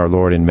quoting our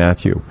Lord in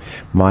Matthew,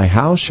 my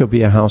house shall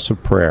be a house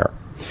of prayer,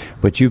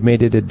 but you've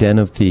made it a den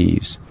of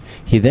thieves.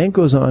 He then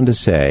goes on to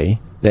say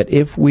that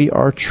if we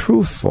are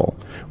truthful,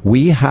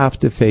 we have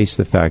to face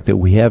the fact that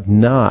we have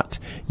not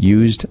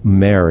used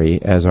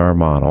Mary as our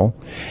model,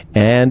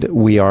 and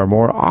we are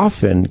more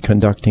often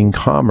conducting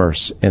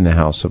commerce in the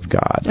house of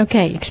God.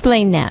 Okay,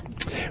 explain that.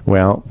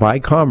 Well, by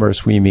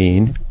commerce, we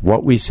mean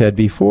what we said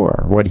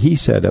before, what he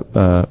said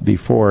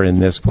before in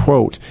this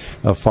quote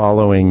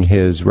following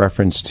his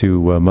reference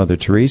to Mother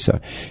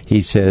Teresa. He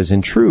says,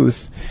 in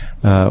truth,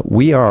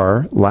 we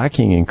are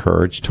lacking in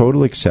courage,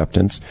 total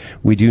acceptance.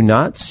 We do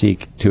not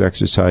seek to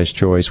exercise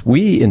choice.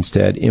 We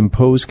instead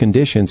impose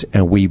conditions,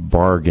 and we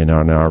bargain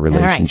on our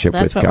relationship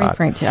with God. That's what we're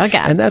referring to. Okay.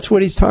 And that's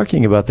what he's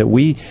talking about, that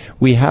we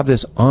have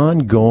this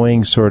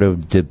ongoing sort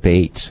of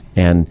debate,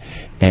 and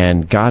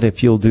God,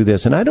 if you'll do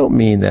this. And I don't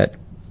mean that,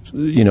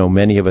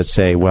 many of us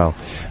say, well,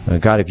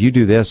 God, if you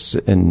do this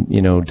and,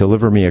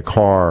 deliver me a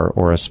car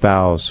or a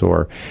spouse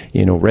or,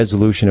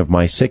 resolution of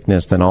my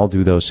sickness, then I'll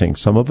do those things.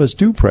 Some of us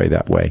do pray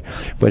that way.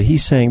 But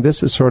he's saying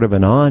this is sort of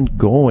an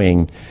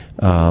ongoing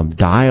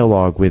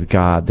dialogue with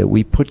God, that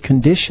we put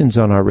conditions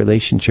on our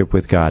relationship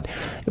with God.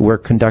 We're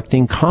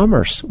conducting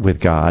commerce with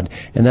God,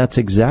 and that's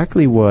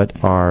exactly what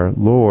our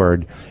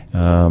Lord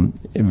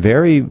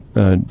very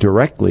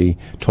directly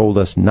told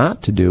us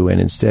not to do,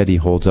 and instead he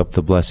holds up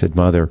the Blessed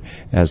Mother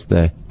as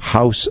the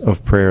house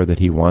of prayer that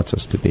he wants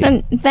us to be.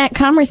 And that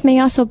commerce may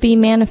also be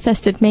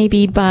manifested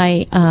maybe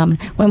by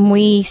when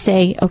we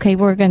say, okay,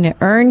 we're going to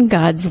earn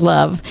God's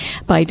love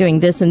by doing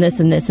this and this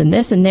and this and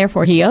this, and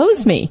therefore he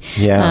owes me.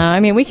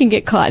 Yeah. We can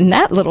get caught in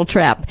that little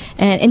trap.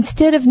 And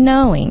instead of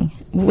knowing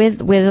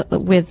with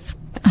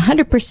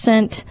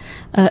 100%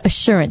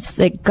 assurance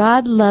that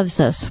God loves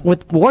us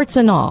with warts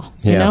and all,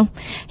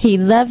 He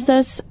loves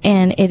us,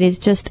 and it is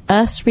just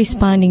us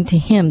responding to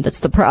Him that's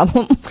the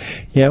problem.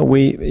 Yeah,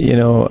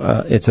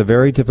 it's a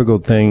very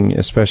difficult thing,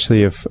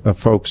 especially if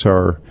folks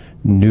are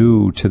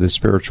new to the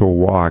spiritual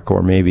walk,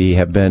 or maybe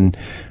have been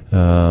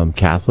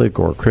Catholic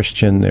or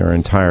Christian their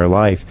entire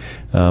life,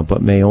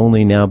 but may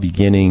only now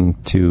beginning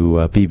to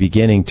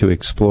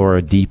explore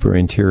a deeper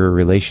interior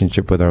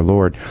relationship with our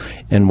Lord.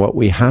 And what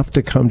we have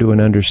to come to an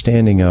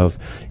understanding of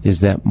is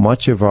that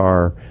much of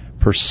our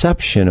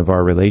perception of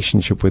our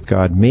relationship with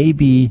God may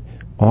be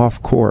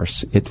off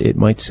course. It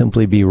might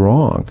simply be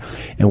wrong.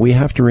 And we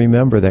have to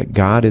remember that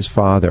God is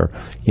Father.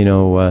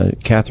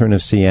 Catherine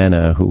of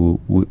Siena, who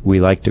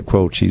we like to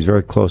quote, she's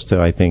very close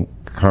to, I think,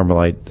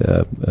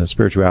 Carmelite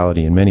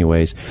spirituality in many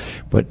ways,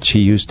 but she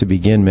used to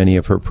begin many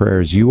of her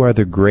prayers, "You are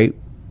the great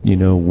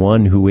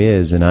one who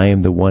is, and I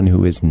am the one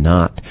who is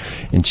not."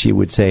 And she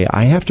would say,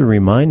 I have to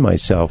remind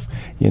myself,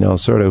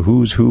 sort of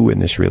who's who in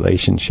this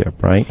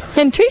relationship, right?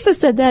 And Teresa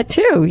said that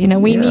too.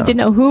 We need to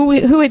know who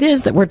it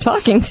is that we're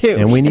talking to,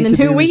 and then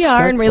who we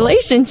are in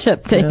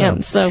relationship to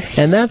Him. So,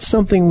 and that's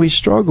something we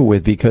struggle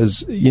with,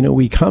 because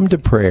we come to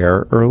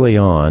prayer early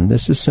on.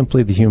 This is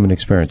simply the human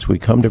experience. We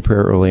come to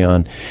prayer early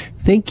on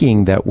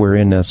thinking that we're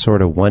in a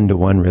sort of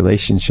one-to-one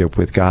relationship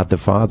with God the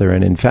Father.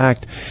 And in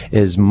fact,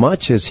 as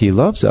much as He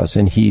loves us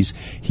and He's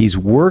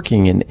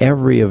working in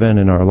every event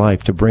in our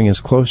life to bring us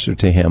closer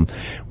to Him,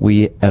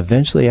 we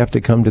eventually have to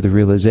come to the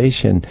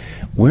realization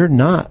we're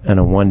not in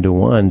a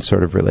one-to-one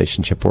sort of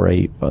relationship, or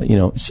a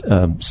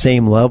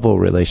same level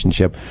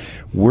relationship.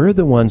 We're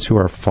the ones who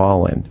are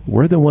fallen.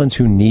 We're the ones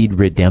who need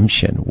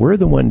redemption. We're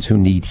the ones who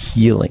need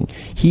healing.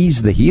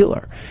 He's the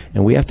healer.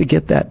 And we have to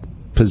get that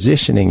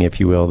positioning, if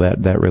you will,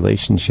 that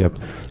relationship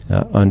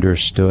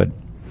understood.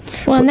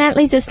 Well, and that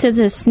leads us to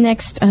this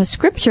next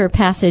scripture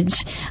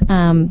passage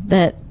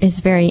that is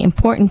very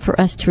important for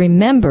us to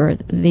remember,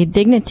 the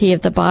dignity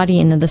of the body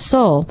and of the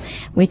soul,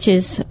 which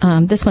is,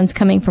 this one's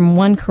coming from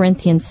 1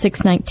 Corinthians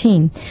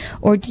 6:19.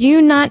 Or do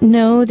you not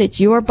know that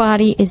your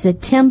body is a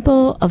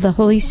temple of the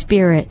Holy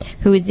Spirit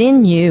who is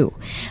in you,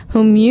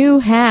 whom you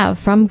have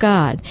from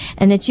God,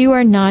 and that you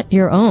are not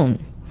your own?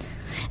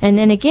 And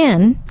then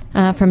again,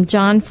 from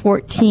John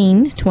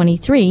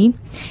 14:23,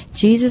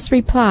 Jesus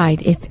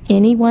replied, if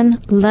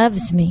anyone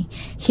loves me,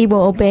 he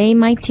will obey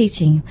my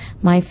teaching.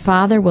 My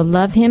Father will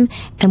love him,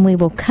 and we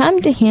will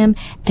come to him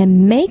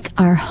and make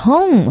our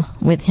home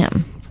with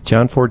him.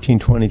 John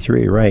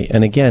 14:23, right.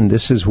 And again,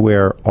 this is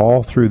where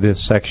all through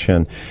this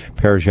section,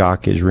 Pere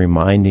Jacques is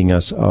reminding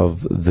us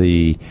of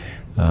the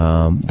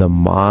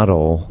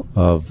model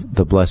of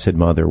the Blessed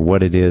Mother,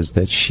 what it is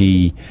that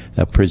she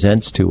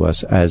presents to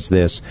us as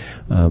this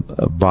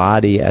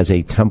body, as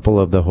a temple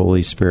of the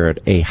Holy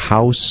Spirit, a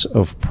house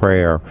of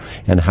prayer,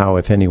 and how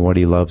if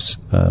anybody loves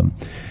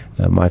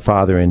my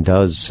Father and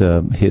does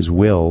his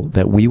will,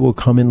 that we will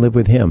come and live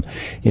with him.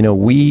 You know,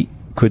 we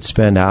could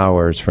spend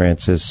hours,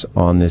 Francis,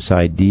 on this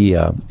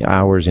idea,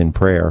 hours in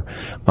prayer,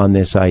 on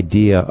this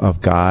idea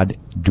of God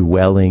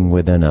dwelling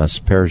within us.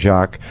 Pere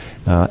Jacques,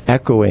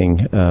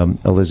 echoing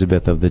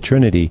Elizabeth of the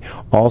Trinity,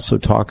 also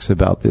talks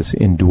about this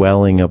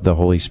indwelling of the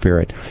Holy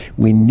Spirit.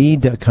 We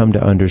need to come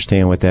to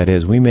understand what that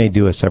is. We may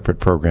do a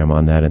separate program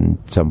on that at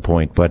some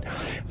point, but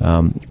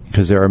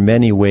because there are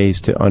many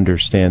ways to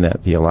understand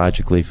that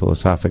theologically,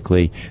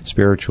 philosophically,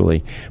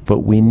 spiritually, but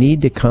we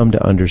need to come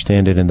to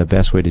understand it, and the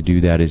best way to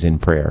do that is in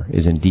prayer,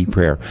 is in deep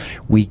prayer.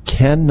 We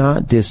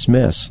cannot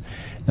dismiss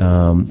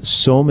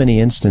so many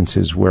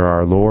instances where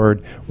our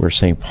Lord, where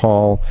St.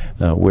 Paul,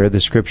 where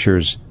the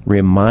Scriptures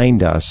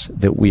remind us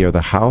that we are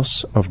the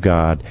house of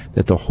God,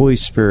 that the Holy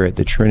Spirit,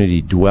 the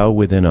Trinity, dwell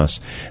within us,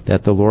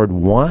 that the Lord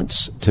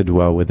wants to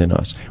dwell within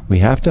us. We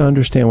have to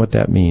understand what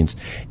that means.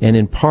 And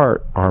in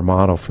part, our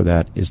model for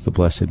that is the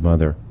Blessed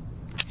Mother.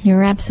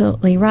 You're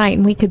absolutely right.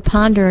 And we could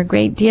ponder a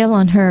great deal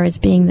on her as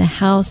being the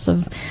house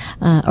of,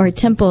 or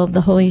temple of the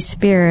Holy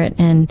Spirit,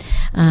 and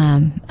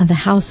the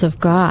house of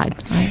God.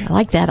 I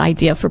like that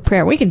idea for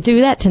prayer. We can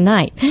do that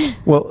tonight.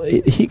 Well,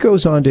 he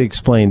goes on to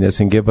explain this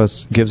and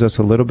gives us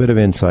a little bit of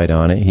insight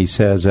on it. He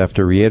says,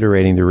 after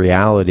reiterating the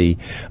reality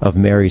of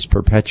Mary's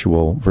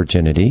perpetual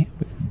virginity,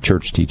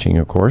 church teaching,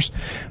 of course,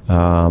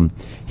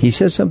 he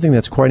says something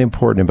that's quite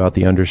important about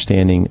the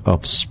understanding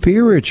of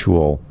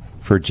spiritual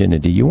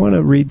virginity. You want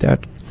to read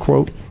that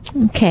quote?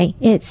 Okay,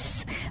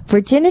 it's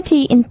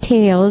virginity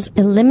entails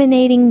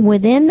eliminating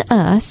within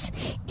us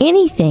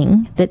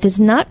anything that does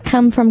not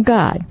come from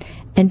God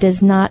and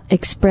does not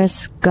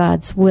express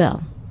God's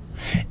will.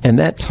 And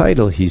that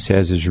title, he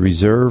says, is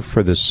reserved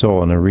for the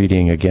soul, and I'm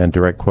reading again,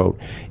 direct quote,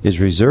 is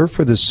reserved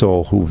for the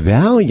soul who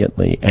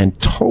valiantly and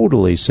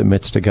totally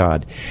submits to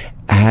God,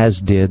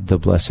 as did the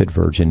Blessed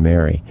Virgin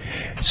Mary.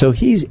 So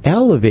he's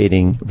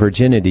elevating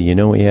virginity. You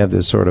know, we have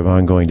this sort of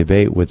ongoing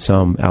debate with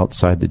some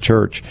outside the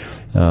church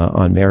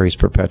on Mary's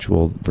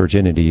perpetual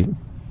virginity,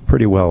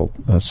 pretty well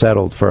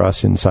settled for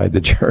us inside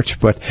the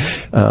church, but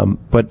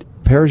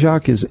Pere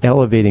Jacques is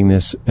elevating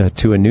this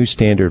to a new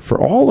standard for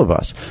all of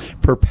us.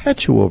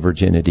 Perpetual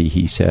virginity,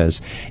 he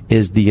says,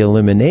 is the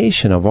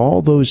elimination of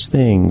all those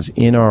things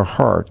in our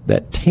heart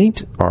that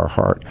taint our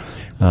heart,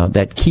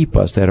 that keep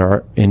us, that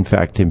are, in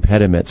fact,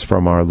 impediments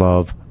from our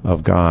love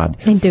of God.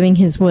 And doing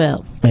his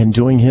will. And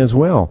doing his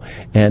will.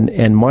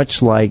 And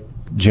much like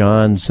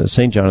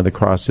St. John of the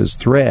Cross's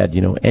thread,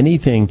 you know,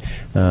 anything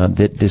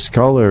that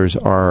discolors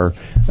our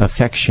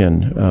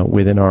affection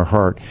within our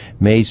heart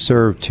may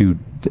serve to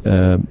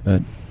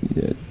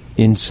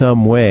in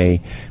some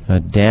way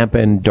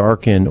dampen,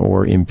 darken,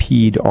 or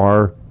impede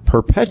our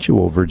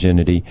perpetual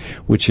virginity,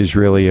 which is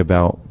really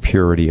about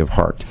purity of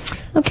heart.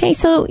 Okay,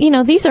 so, you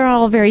know, these are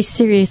all very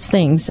serious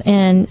things,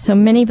 and so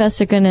many of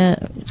us are going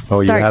to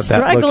start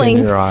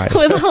struggling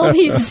with all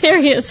these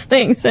serious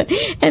things.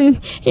 And,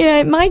 you know,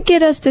 it might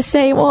get us to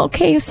say, well,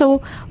 okay, so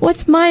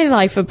what's my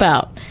life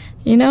about?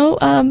 You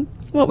know,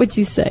 what would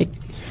you say?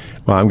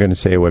 Well, I'm going to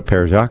say what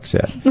Pere Jacques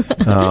said.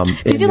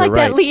 Did you like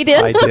that lead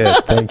in? I did.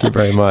 Thank you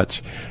very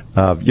much.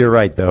 You're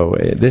right, though.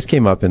 This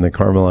came up in the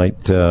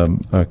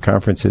Carmelite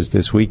conferences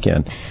this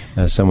weekend.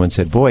 Someone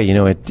said, boy, you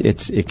know,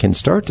 it can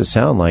start to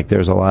sound like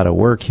there's a lot of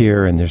work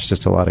here and there's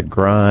just a lot of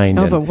grind.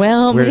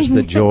 Overwhelming. And where's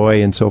the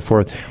joy and so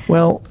forth?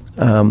 Well,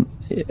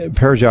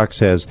 Pere Jacques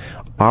says,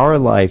 our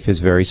life is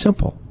very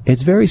simple.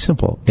 It's very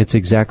simple. It's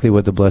exactly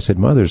what the Blessed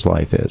Mother's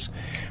life is.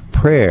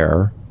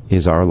 Prayer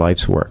is our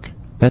life's work.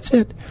 That's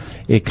it.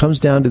 It comes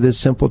down to this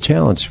simple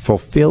challenge,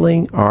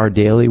 fulfilling our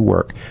daily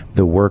work,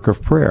 the work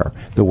of prayer,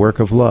 the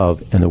work of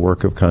love, and the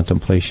work of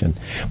contemplation.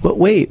 But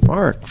wait,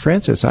 Mark,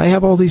 Francis, I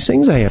have all these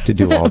things I have to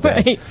do all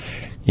day. Right.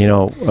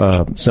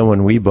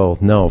 Someone we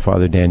both know,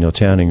 Father Daniel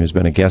Channing, who's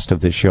been a guest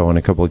of this show on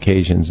a couple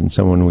occasions, and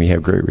someone we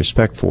have great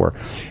respect for,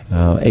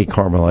 a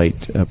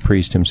Carmelite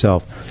priest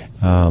himself,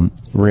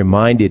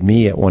 reminded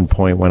me at one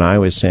point when I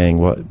was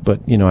saying,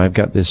 I've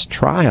got this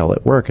trial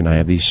at work and I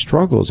have these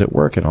struggles at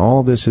work and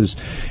all this is,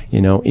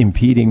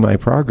 impeding my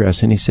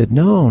progress. And he said,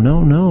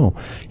 no.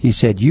 He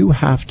said, you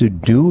have to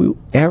do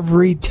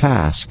every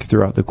task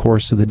throughout the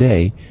course of the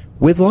day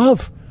with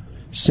love.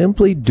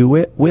 Simply do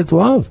it with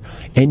love.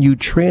 And you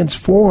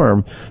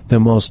transform the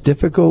most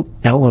difficult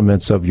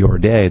elements of your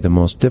day, the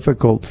most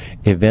difficult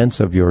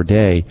events of your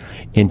day,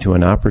 into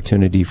an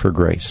opportunity for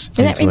grace,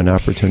 into an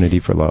opportunity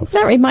for love.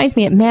 That reminds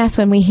me at Mass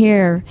when we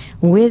hear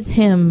with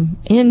Him,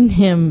 in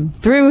Him,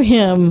 through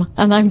Him.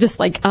 And I'm just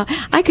like,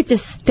 I could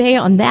just stay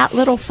on that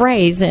little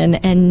phrase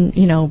and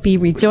be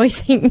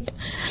rejoicing.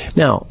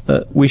 Now,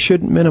 we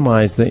shouldn't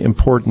minimize the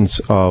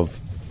importance of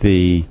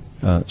the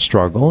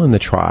struggle and the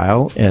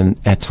trial, and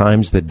at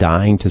times the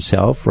dying to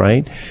self,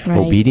 right?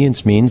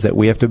 Obedience means that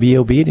we have to be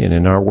obedient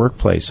in our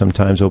workplace,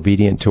 sometimes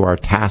obedient to our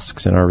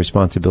tasks and our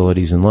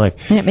responsibilities in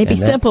life. And it may be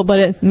simple, but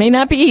it may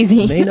not be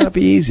easy. It may not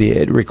be easy.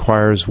 It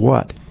requires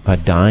what? A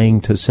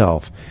dying to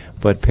self.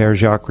 But Pere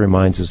Jacques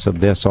reminds us of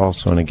this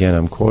also, and again,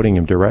 I'm quoting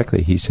him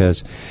directly. He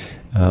says,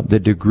 the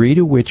degree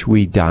to which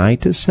we die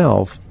to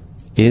self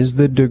is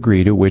the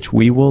degree to which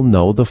we will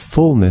know the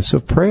fullness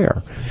of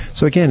prayer.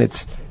 So again,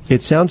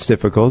 it sounds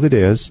difficult, it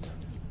is,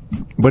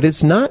 but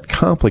it's not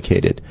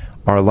complicated.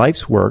 Our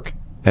life's work,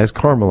 as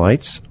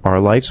Carmelites, our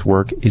life's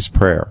work is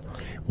prayer.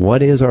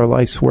 What is our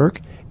life's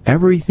work?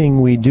 Everything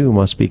we do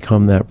must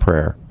become that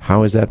prayer.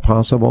 How is that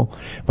possible?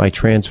 By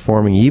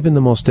transforming even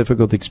the most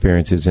difficult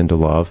experiences into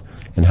love.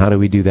 And how do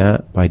we do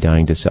that? By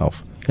dying to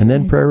self. And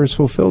then prayer is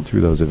fulfilled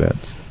through those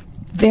events.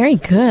 Very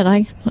good.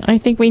 I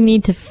think we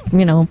need to,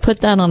 put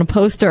that on a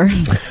poster,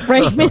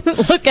 frame it,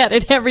 look at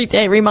it every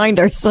day, remind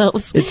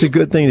ourselves. It's a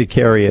good thing to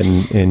carry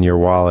in your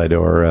wallet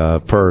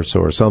or purse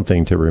or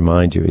something to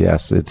remind you.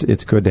 Yes,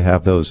 it's good to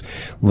have those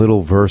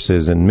little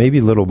verses and maybe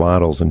little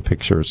models and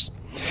pictures.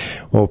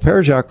 Well,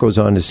 Pere Jacques goes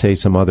on to say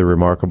some other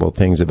remarkable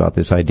things about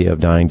this idea of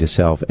dying to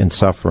self and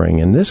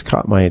suffering, and this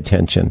caught my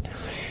attention.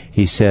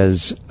 He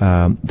says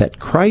that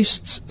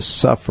Christ's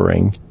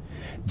suffering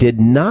did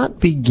not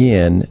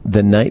begin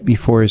the night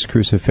before his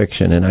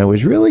crucifixion. And I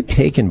was really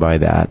taken by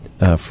that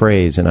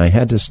phrase, and I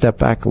had to step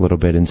back a little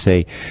bit and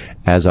say,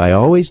 as I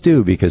always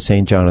do, because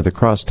St. John of the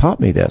Cross taught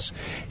me this,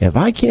 if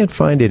I can't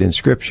find it in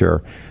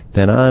Scripture,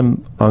 then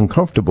I'm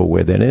uncomfortable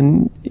with it.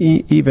 And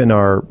even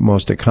our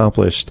most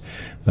accomplished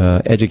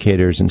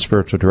educators and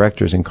spiritual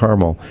directors in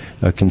Carmel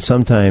can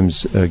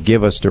sometimes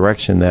give us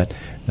direction that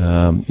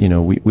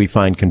we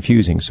find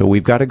confusing. So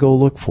we've got to go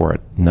look for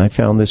it. And I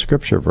found this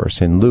scripture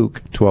verse in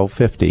Luke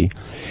 12:50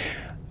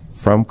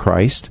 from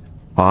Christ.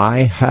 I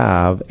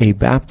have a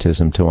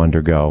baptism to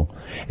undergo,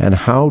 and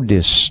how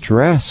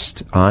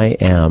distressed I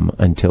am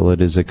until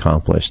it is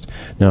accomplished.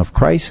 Now, if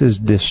Christ is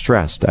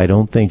distressed, I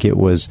don't think it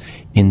was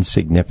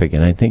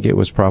insignificant. I think it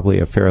was probably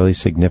a fairly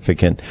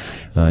significant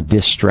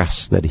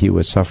distress that he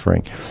was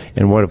suffering.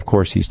 And what, of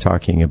course, he's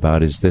talking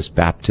about is this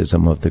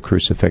baptism of the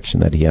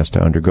crucifixion that he has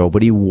to undergo.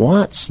 But he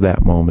wants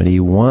that moment. He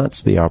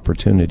wants the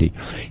opportunity.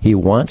 He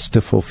wants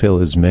to fulfill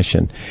his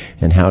mission,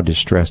 and how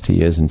distressed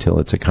he is until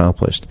it's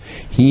accomplished.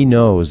 He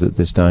knows that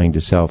this dying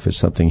to self is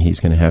something he's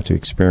going to have to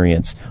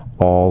experience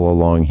all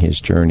along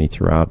his journey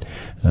throughout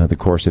the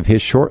course of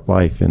his short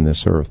life in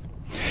this earth.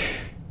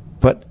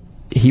 But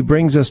he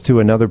brings us to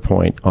another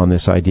point on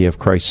this idea of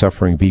Christ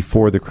suffering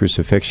before the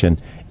crucifixion,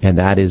 and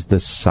that is the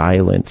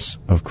silence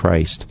of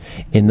Christ.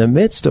 In the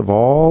midst of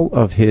all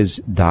of his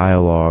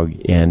dialogue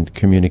and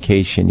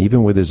communication,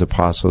 even with his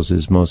apostles,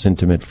 his most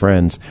intimate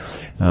friends,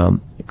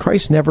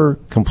 Christ never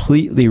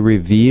completely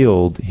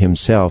revealed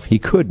himself. He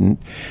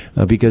couldn't,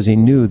 because he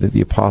knew that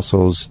the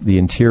apostles, the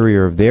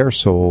interior of their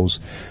souls,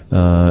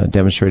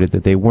 demonstrated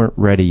that they weren't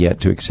ready yet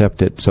to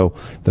accept it. So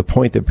the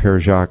point that Pere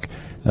Jacques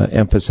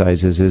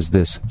emphasizes is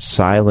this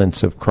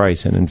silence of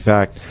Christ. And in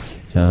fact,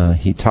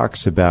 he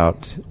talks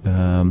about,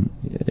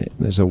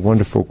 there's a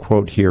wonderful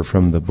quote here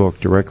from the book,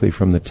 directly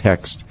from the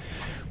text,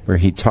 where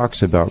he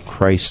talks about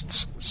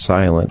Christ's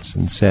silence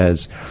and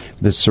says,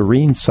 the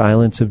serene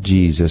silence of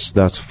Jesus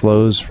thus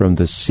flows from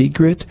the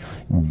secret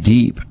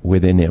deep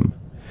within him.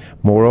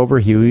 Moreover,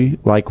 he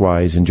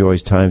likewise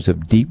enjoys times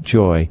of deep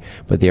joy,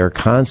 but they are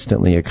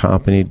constantly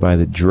accompanied by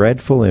the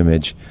dreadful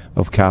image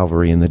of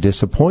Calvary and the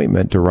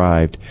disappointment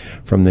derived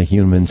from the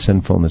human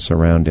sinfulness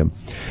around him.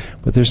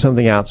 But there's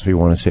something else we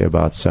want to say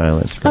about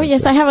silence, Frances. Oh,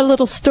 yes, I have a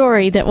little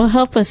story that will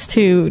help us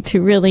to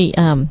really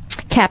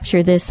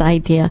capture this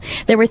idea.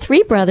 There were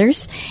three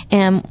brothers,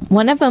 and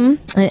one of them,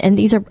 and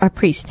these are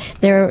priests,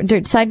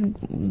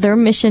 their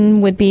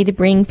mission would be to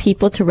bring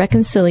people to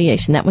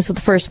reconciliation. That was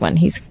the first one.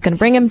 He's going to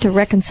bring them to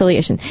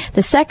reconciliation.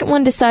 The second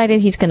one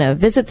decided he's going to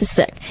visit the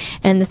sick.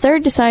 And the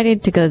third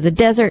decided to go to the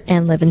desert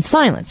and live in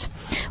silence.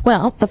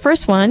 Well, the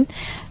first one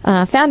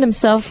found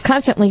himself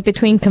constantly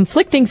between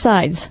conflicting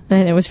sides,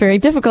 and it was very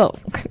difficult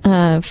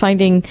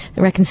finding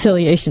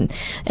reconciliation.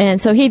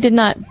 And so he did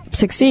not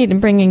succeed in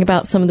bringing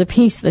about some of the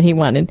peace that he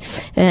wanted,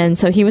 and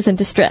so he was in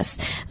distress.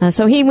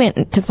 So he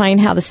went to find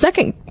how the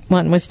second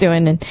one was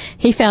doing, and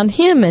he found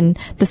him in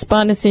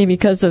despondency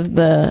because of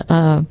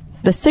the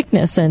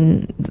sickness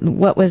and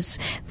what was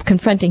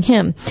confronting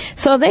him.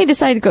 So they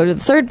decided to go to the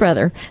third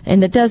brother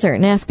in the desert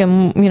and ask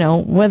him,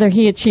 whether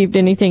he achieved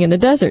anything in the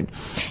desert.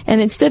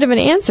 And instead of an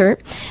answer,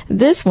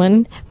 this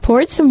one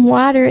poured some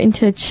water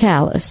into a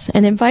chalice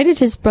and invited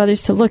his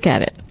brothers to look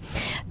at it.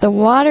 The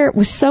water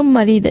was so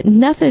muddy that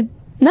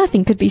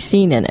nothing could be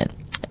seen in it.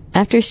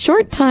 After a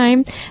short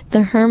time,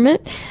 the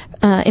hermit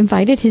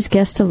invited his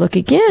guests to look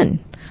again.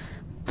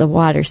 The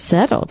water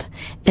settled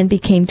and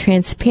became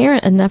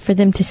transparent enough for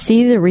them to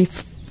see the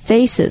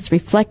faces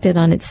reflected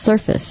on its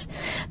surface.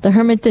 The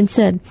hermit then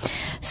said,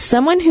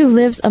 "Someone who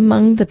lives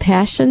among the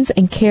passions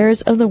and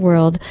cares of the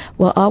world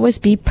will always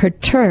be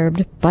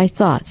perturbed by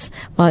thoughts,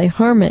 while a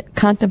hermit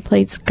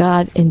contemplates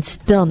God in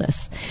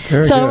stillness."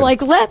 Very so,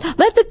 good.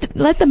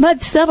 let the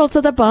mud settle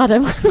to the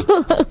bottom.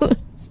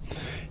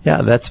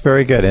 Yeah, that's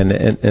very good.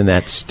 And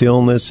that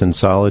stillness and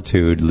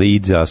solitude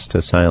leads us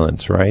to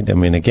silence, right? I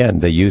mean, again,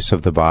 the use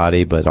of the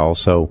body, but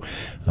also,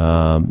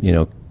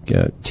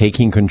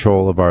 taking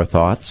control of our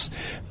thoughts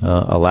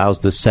allows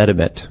the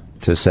sediment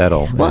to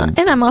settle. Well,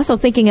 and I'm also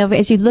thinking of,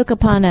 as you look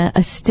upon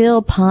a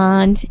still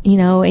pond,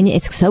 and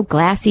it's so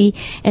glassy,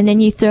 and then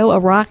you throw a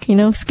rock,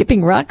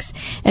 skipping rocks,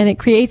 and it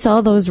creates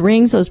all those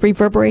rings, those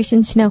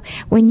reverberations.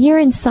 When you're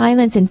in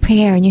silence and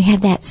prayer and you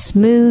have that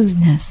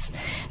smoothness,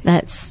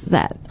 it's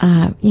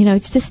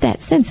just that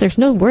sense. There's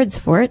no words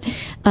for it.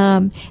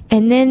 And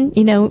then,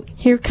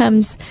 here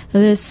comes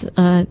this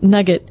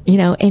nugget,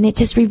 and it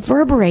just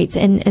reverberates,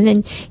 and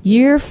then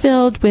you're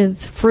filled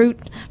with fruit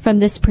from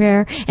this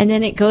prayer, and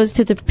then it goes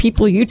to the people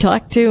you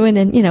talk to, and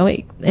then,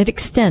 it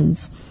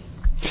extends.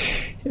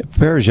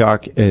 Pere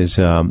Jacques is,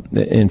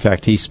 in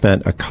fact, he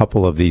spent a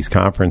couple of these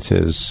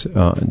conferences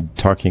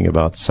talking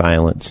about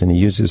silence, and he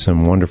uses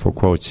some wonderful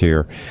quotes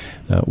here.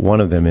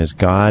 One of them is,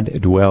 "God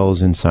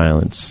dwells in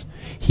silence.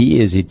 He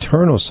is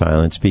eternal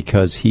silence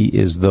because he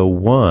is the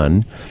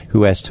one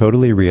who has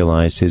totally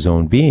realized his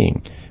own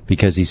being,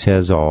 because he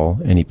says all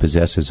and he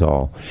possesses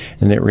all."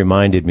 And it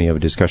reminded me of a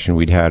discussion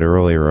we'd had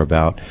earlier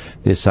about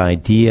this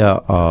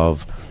idea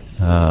of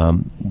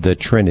the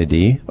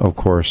Trinity. Of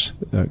course,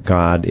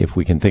 God, if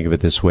we can think of it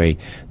this way,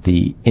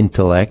 the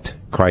intellect,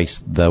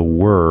 Christ the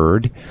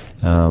Word,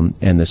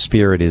 and the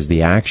Spirit is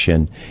the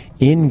action.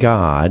 In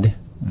God,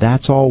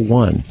 that's all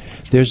one.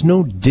 There's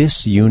no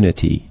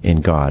disunity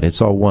in God.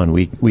 It's all one.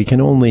 We can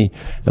only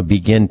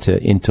begin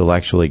to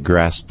intellectually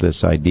grasp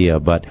this idea,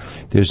 but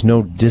there's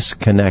no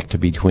disconnect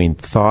between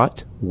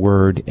thought,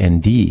 word,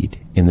 and deed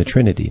in the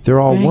Trinity.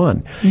 They're all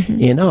one. Mm-hmm.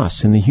 In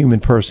us, in the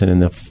human person, in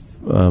the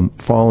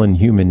fallen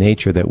human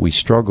nature that we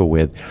struggle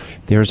with,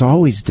 there's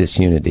always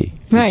disunity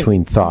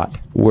between thought,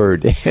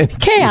 word, and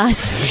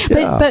chaos.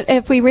 Yeah. But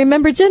if we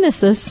remember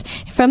Genesis,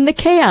 from the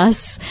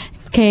chaos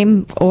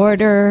came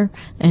order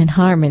and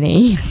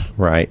harmony.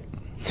 Right.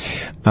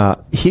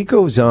 He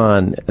goes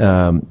on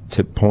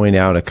to point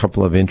out a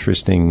couple of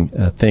interesting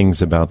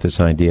things about this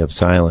idea of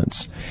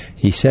silence.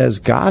 He says,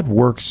 God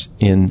works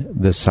in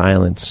the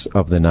silence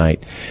of the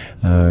night.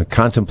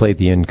 Contemplate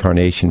the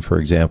incarnation, for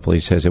example. He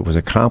says it was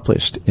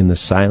accomplished in the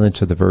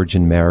silence of the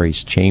Virgin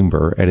Mary's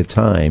chamber at a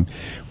time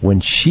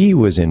when she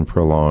was in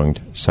prolonged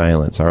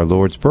silence. Our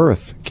Lord's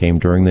birth came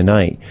during the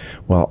night,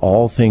 while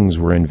all things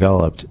were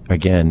enveloped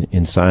again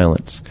in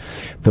silence.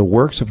 The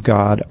works of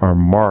God are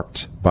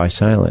marked by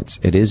silence.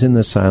 It is in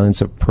the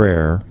silence of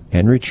prayer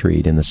and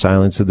retreat, in the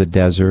silence of the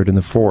desert and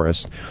the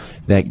forest,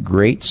 that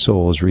great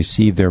souls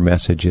receive their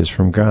messages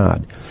from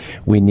God.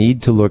 We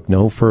need to look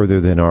no further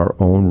than our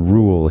own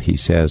rule, he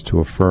says, to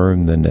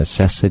affirm the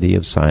necessity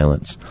of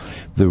silence.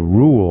 The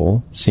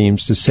rule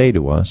seems to say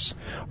to us,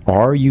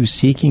 are you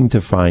seeking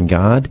to find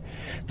God?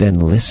 Then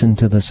listen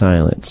to the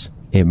silence.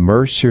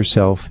 Immerse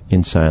yourself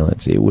in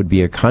silence. It would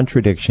be a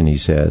contradiction, he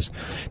says,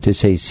 to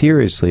say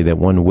seriously that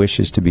one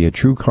wishes to be a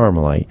true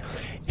Carmelite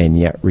and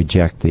yet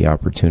reject the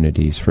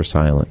opportunities for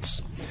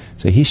silence.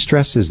 So he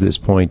stresses this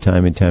point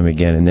time and time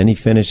again, and then he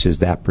finishes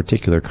that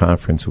particular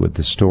conference with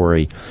the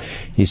story.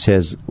 He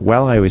says,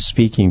 while I was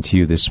speaking to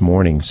you this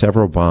morning,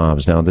 several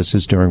bombs, now this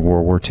is during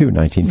World War II,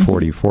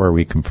 1944,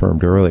 we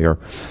confirmed earlier,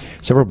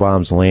 several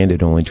bombs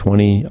landed only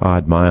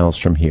 20-odd miles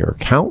from here.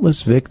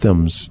 Countless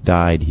victims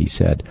died, he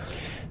said.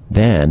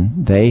 Then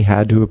they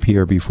had to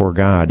appear before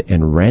God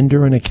and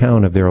render an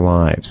account of their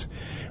lives.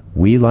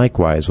 We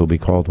likewise will be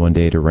called one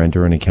day to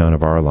render an account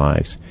of our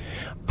lives.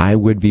 I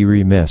would be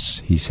remiss,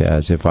 he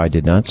says, if I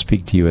did not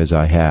speak to you as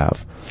I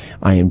have.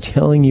 I am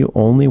telling you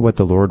only what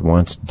the Lord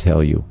wants to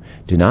tell you.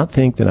 Do not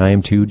think that I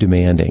am too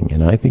demanding,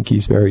 and I think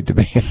he's very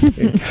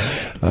demanding.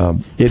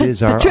 It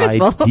is our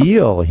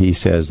ideal, he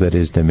says, that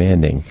is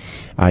demanding.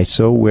 I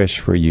so wish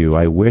for you,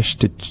 I wish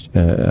to,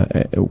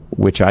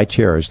 which I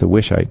cherish, the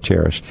wish I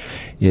cherish,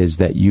 is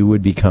that you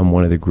would become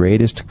one of the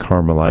greatest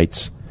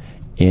Carmelites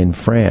in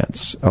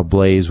France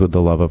ablaze with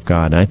the love of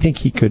God. And I think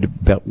he could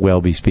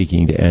well be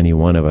speaking to any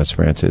one of us,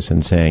 Francis,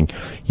 and saying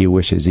he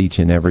wishes each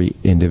and every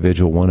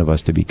individual one of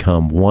us to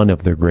become one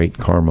of the great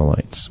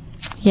Carmelites.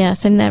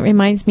 Yes, and that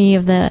reminds me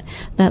of that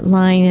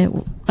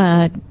line.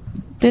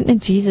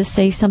 Didn't Jesus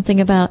say something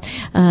about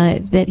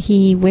that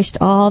he wished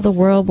all the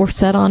world were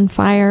set on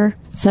fire,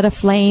 set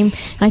aflame?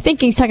 And I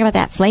think he's talking about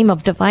that flame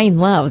of divine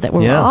love, that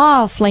we're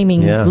all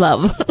flaming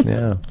love.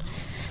 Yeah.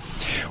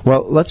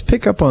 Well, let's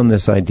pick up on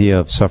this idea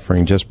of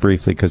suffering just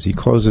briefly, because he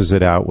closes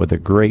it out with a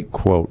great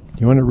quote.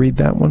 You want to read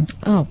that one?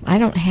 Oh, I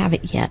don't have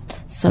it yet,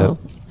 so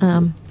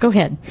go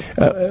ahead.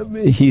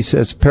 He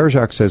says, Pere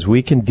Jacques says,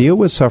 we can deal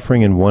with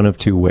suffering in one of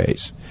two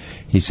ways.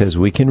 He says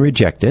we can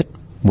reject it,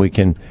 we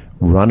can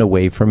run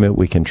away from it,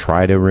 we can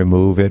try to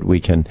remove it, we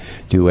can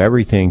do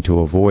everything to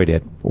avoid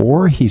it.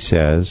 Or, he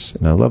says,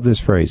 and I love this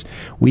phrase,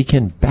 we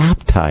can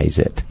baptize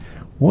it.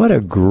 What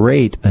a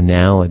great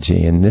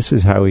analogy, and this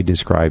is how he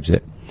describes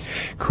it.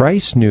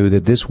 Christ knew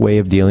that this way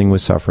of dealing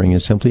with suffering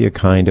is simply a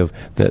kind of,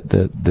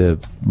 the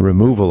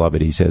removal of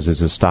it, he says,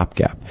 is a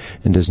stopgap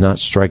and does not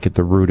strike at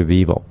the root of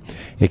evil.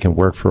 It can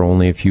work for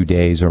only a few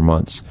days or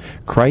months.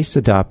 Christ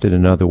adopted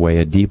another way,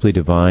 a deeply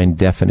divine,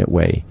 definite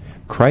way.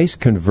 Christ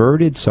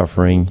converted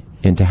suffering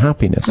into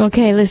happiness.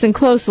 Okay, listen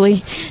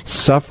closely.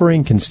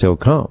 Suffering can still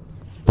come,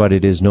 but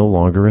it is no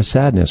longer a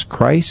sadness.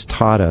 Christ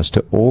taught us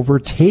to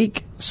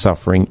overtake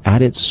suffering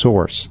at its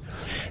source.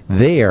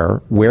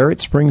 There, where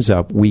it springs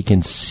up, we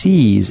can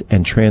seize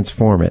and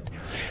transform it.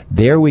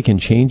 There we can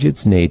change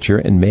its nature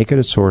and make it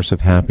a source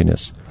of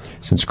happiness.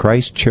 Since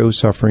Christ chose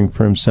suffering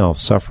for himself,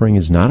 suffering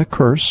is not a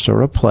curse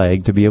or a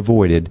plague to be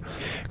avoided.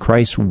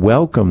 Christ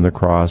welcomed the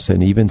cross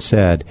and even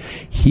said,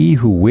 "He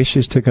who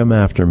wishes to come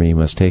after me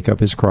must take up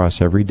his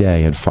cross every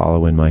day and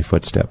follow in my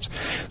footsteps."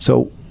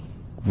 So,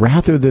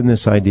 rather than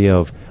this idea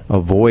of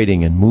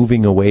avoiding and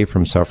moving away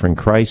from suffering,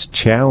 Christ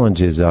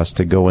challenges us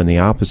to go in the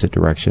opposite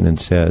direction and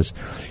says,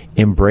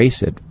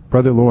 embrace it.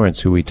 Brother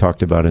Lawrence, who we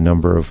talked about a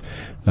number of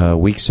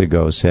weeks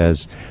ago,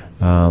 says,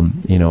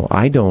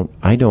 I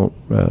don't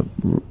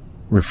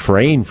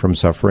refrain from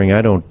suffering.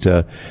 I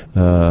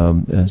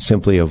don't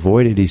simply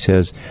avoid it. He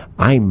says,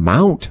 I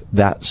mount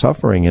that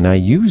suffering and I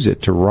use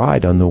it to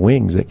ride on the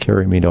wings that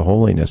carry me to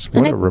holiness.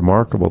 What a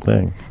remarkable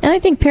thing. And I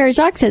think Pere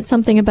Jacques said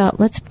something about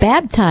let's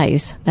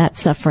baptize that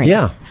suffering.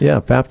 Yeah,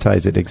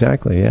 baptize it,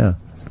 exactly, yeah.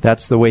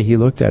 That's the way he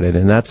looked at it,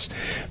 and that's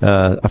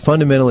a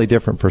fundamentally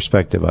different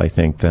perspective, I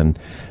think, than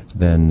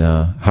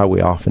how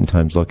we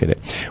oftentimes look at it.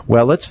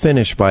 Well, let's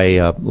finish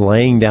by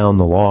laying down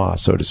the law,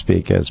 so to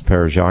speak, as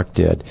Pere Jacques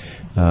did.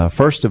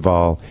 First of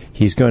all,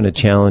 he's going to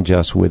challenge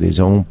us with his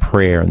own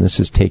prayer, and this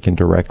is taken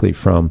directly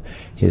from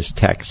his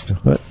text.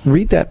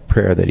 Read that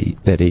prayer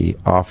that he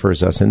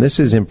offers us, and this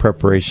is in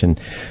preparation.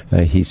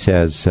 He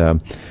says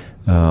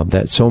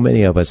that so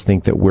many of us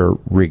think that we're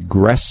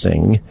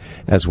regressing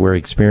as we're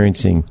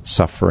experiencing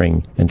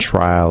suffering and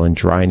trial and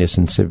dryness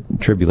and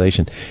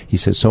tribulation. He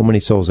says so many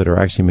souls that are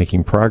actually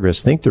making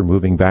progress think they're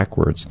moving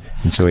backwards,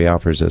 and so he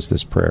offers us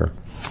this prayer.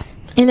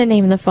 In the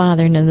name of the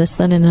Father, and of the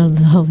Son, and of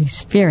the Holy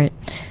Spirit.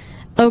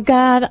 O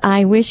God,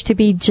 I wish to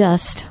be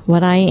just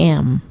what I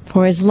am,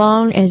 for as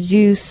long as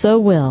you so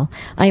will.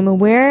 I am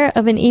aware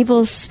of an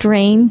evil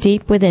strain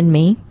deep within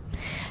me.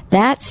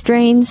 That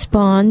strain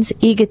spawns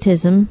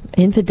egotism,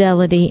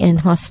 infidelity, and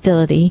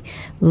hostility,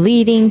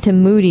 leading to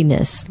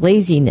moodiness,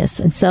 laziness,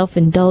 and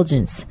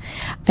self-indulgence.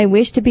 I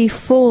wish to be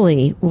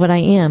fully what I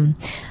am,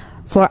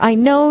 for I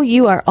know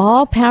you are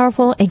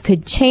all-powerful and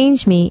could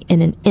change me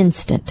in an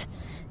instant.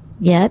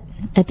 Yet,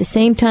 at the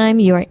same time,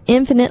 you are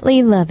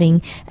infinitely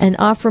loving and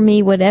offer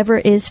me whatever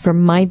is for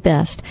my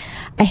best.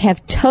 I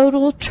have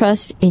total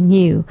trust in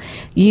you.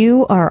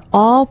 You are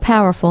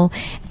all-powerful,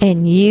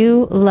 and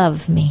you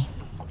love me.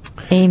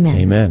 Amen.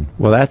 Amen.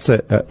 Well, that's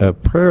a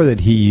prayer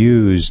that he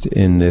used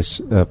in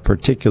this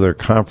particular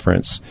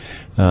conference.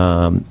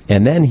 And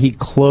then he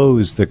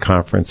closed the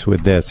conference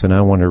with this, and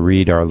I want to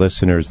read our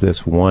listeners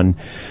this one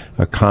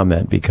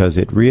comment, because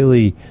it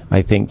really,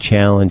 I think,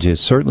 challenges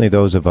certainly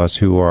those of us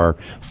who are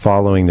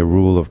following the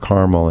rule of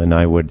Carmel, and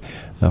I would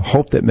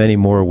hope that many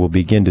more will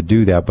begin to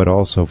do that, but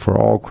also for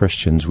all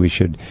Christians, we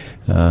should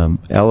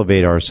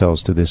elevate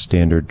ourselves to this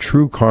standard.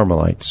 True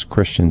Carmelites,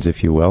 Christians,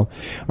 if you will,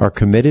 are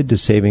committed to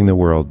saving the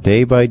world.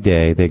 Day by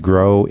day, they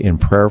grow in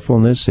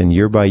prayerfulness, and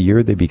year by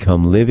year, they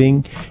become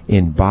living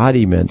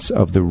embodiments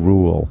of the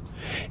rule.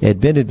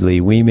 Admittedly,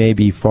 we may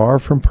be far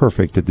from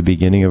perfect at the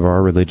beginning of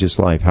our religious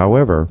life.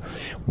 However,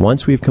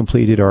 once we've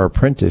completed our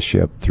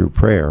apprenticeship through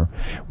prayer,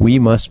 we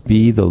must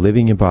be the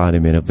living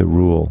embodiment of the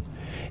rule,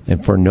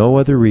 and for no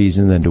other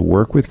reason than to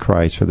work with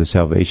Christ for the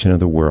salvation of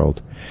the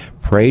world.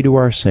 Pray to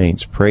our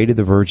saints, pray to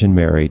the Virgin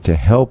Mary to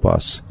help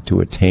us to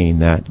attain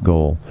that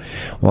goal.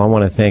 Well, I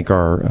want to thank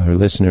our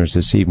listeners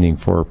this evening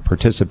for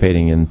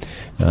participating and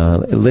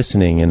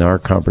listening in our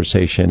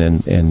conversation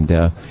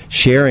and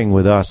sharing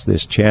with us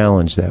this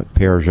challenge that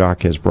Pere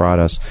Jacques has brought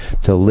us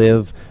to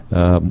live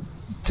to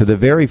the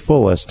very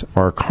fullest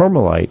our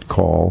Carmelite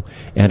call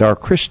and our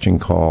Christian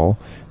call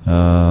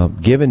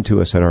given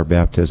to us at our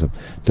baptism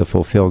to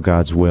fulfill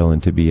God's will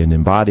and to be an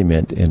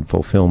embodiment and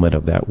fulfillment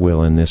of that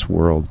will in this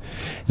world.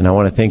 And I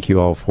want to thank you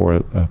all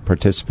for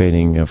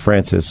participating.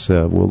 Francis,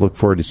 we'll look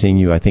forward to seeing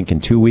you, I think, in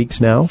 2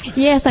 weeks now.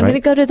 Yes, I'm going to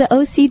go to the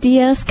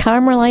OCDS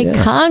Carmelite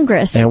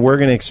Congress. And we're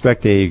going to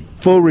expect a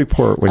full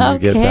report when you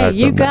get back. Okay,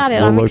 you got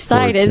it. I'm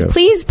excited.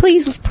 Please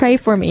pray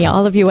for me,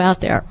 all of you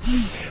out there.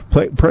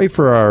 Pray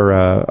for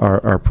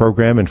our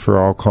program and for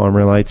all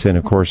Carmelites, and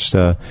of course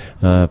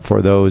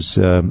for those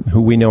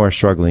who we know are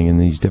struggling in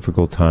these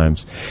difficult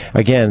times.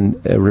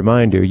 Again, a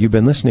reminder: you've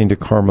been listening to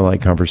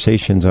Carmelite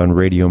Conversations on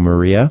Radio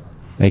Maria,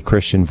 a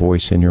Christian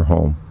voice in your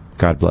home.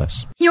 God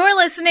bless. You're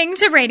listening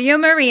to Radio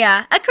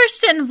Maria, a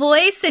Christian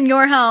voice in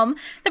your home.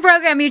 The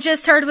program you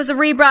just heard was a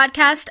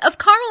rebroadcast of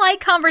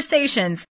Carmelite Conversations.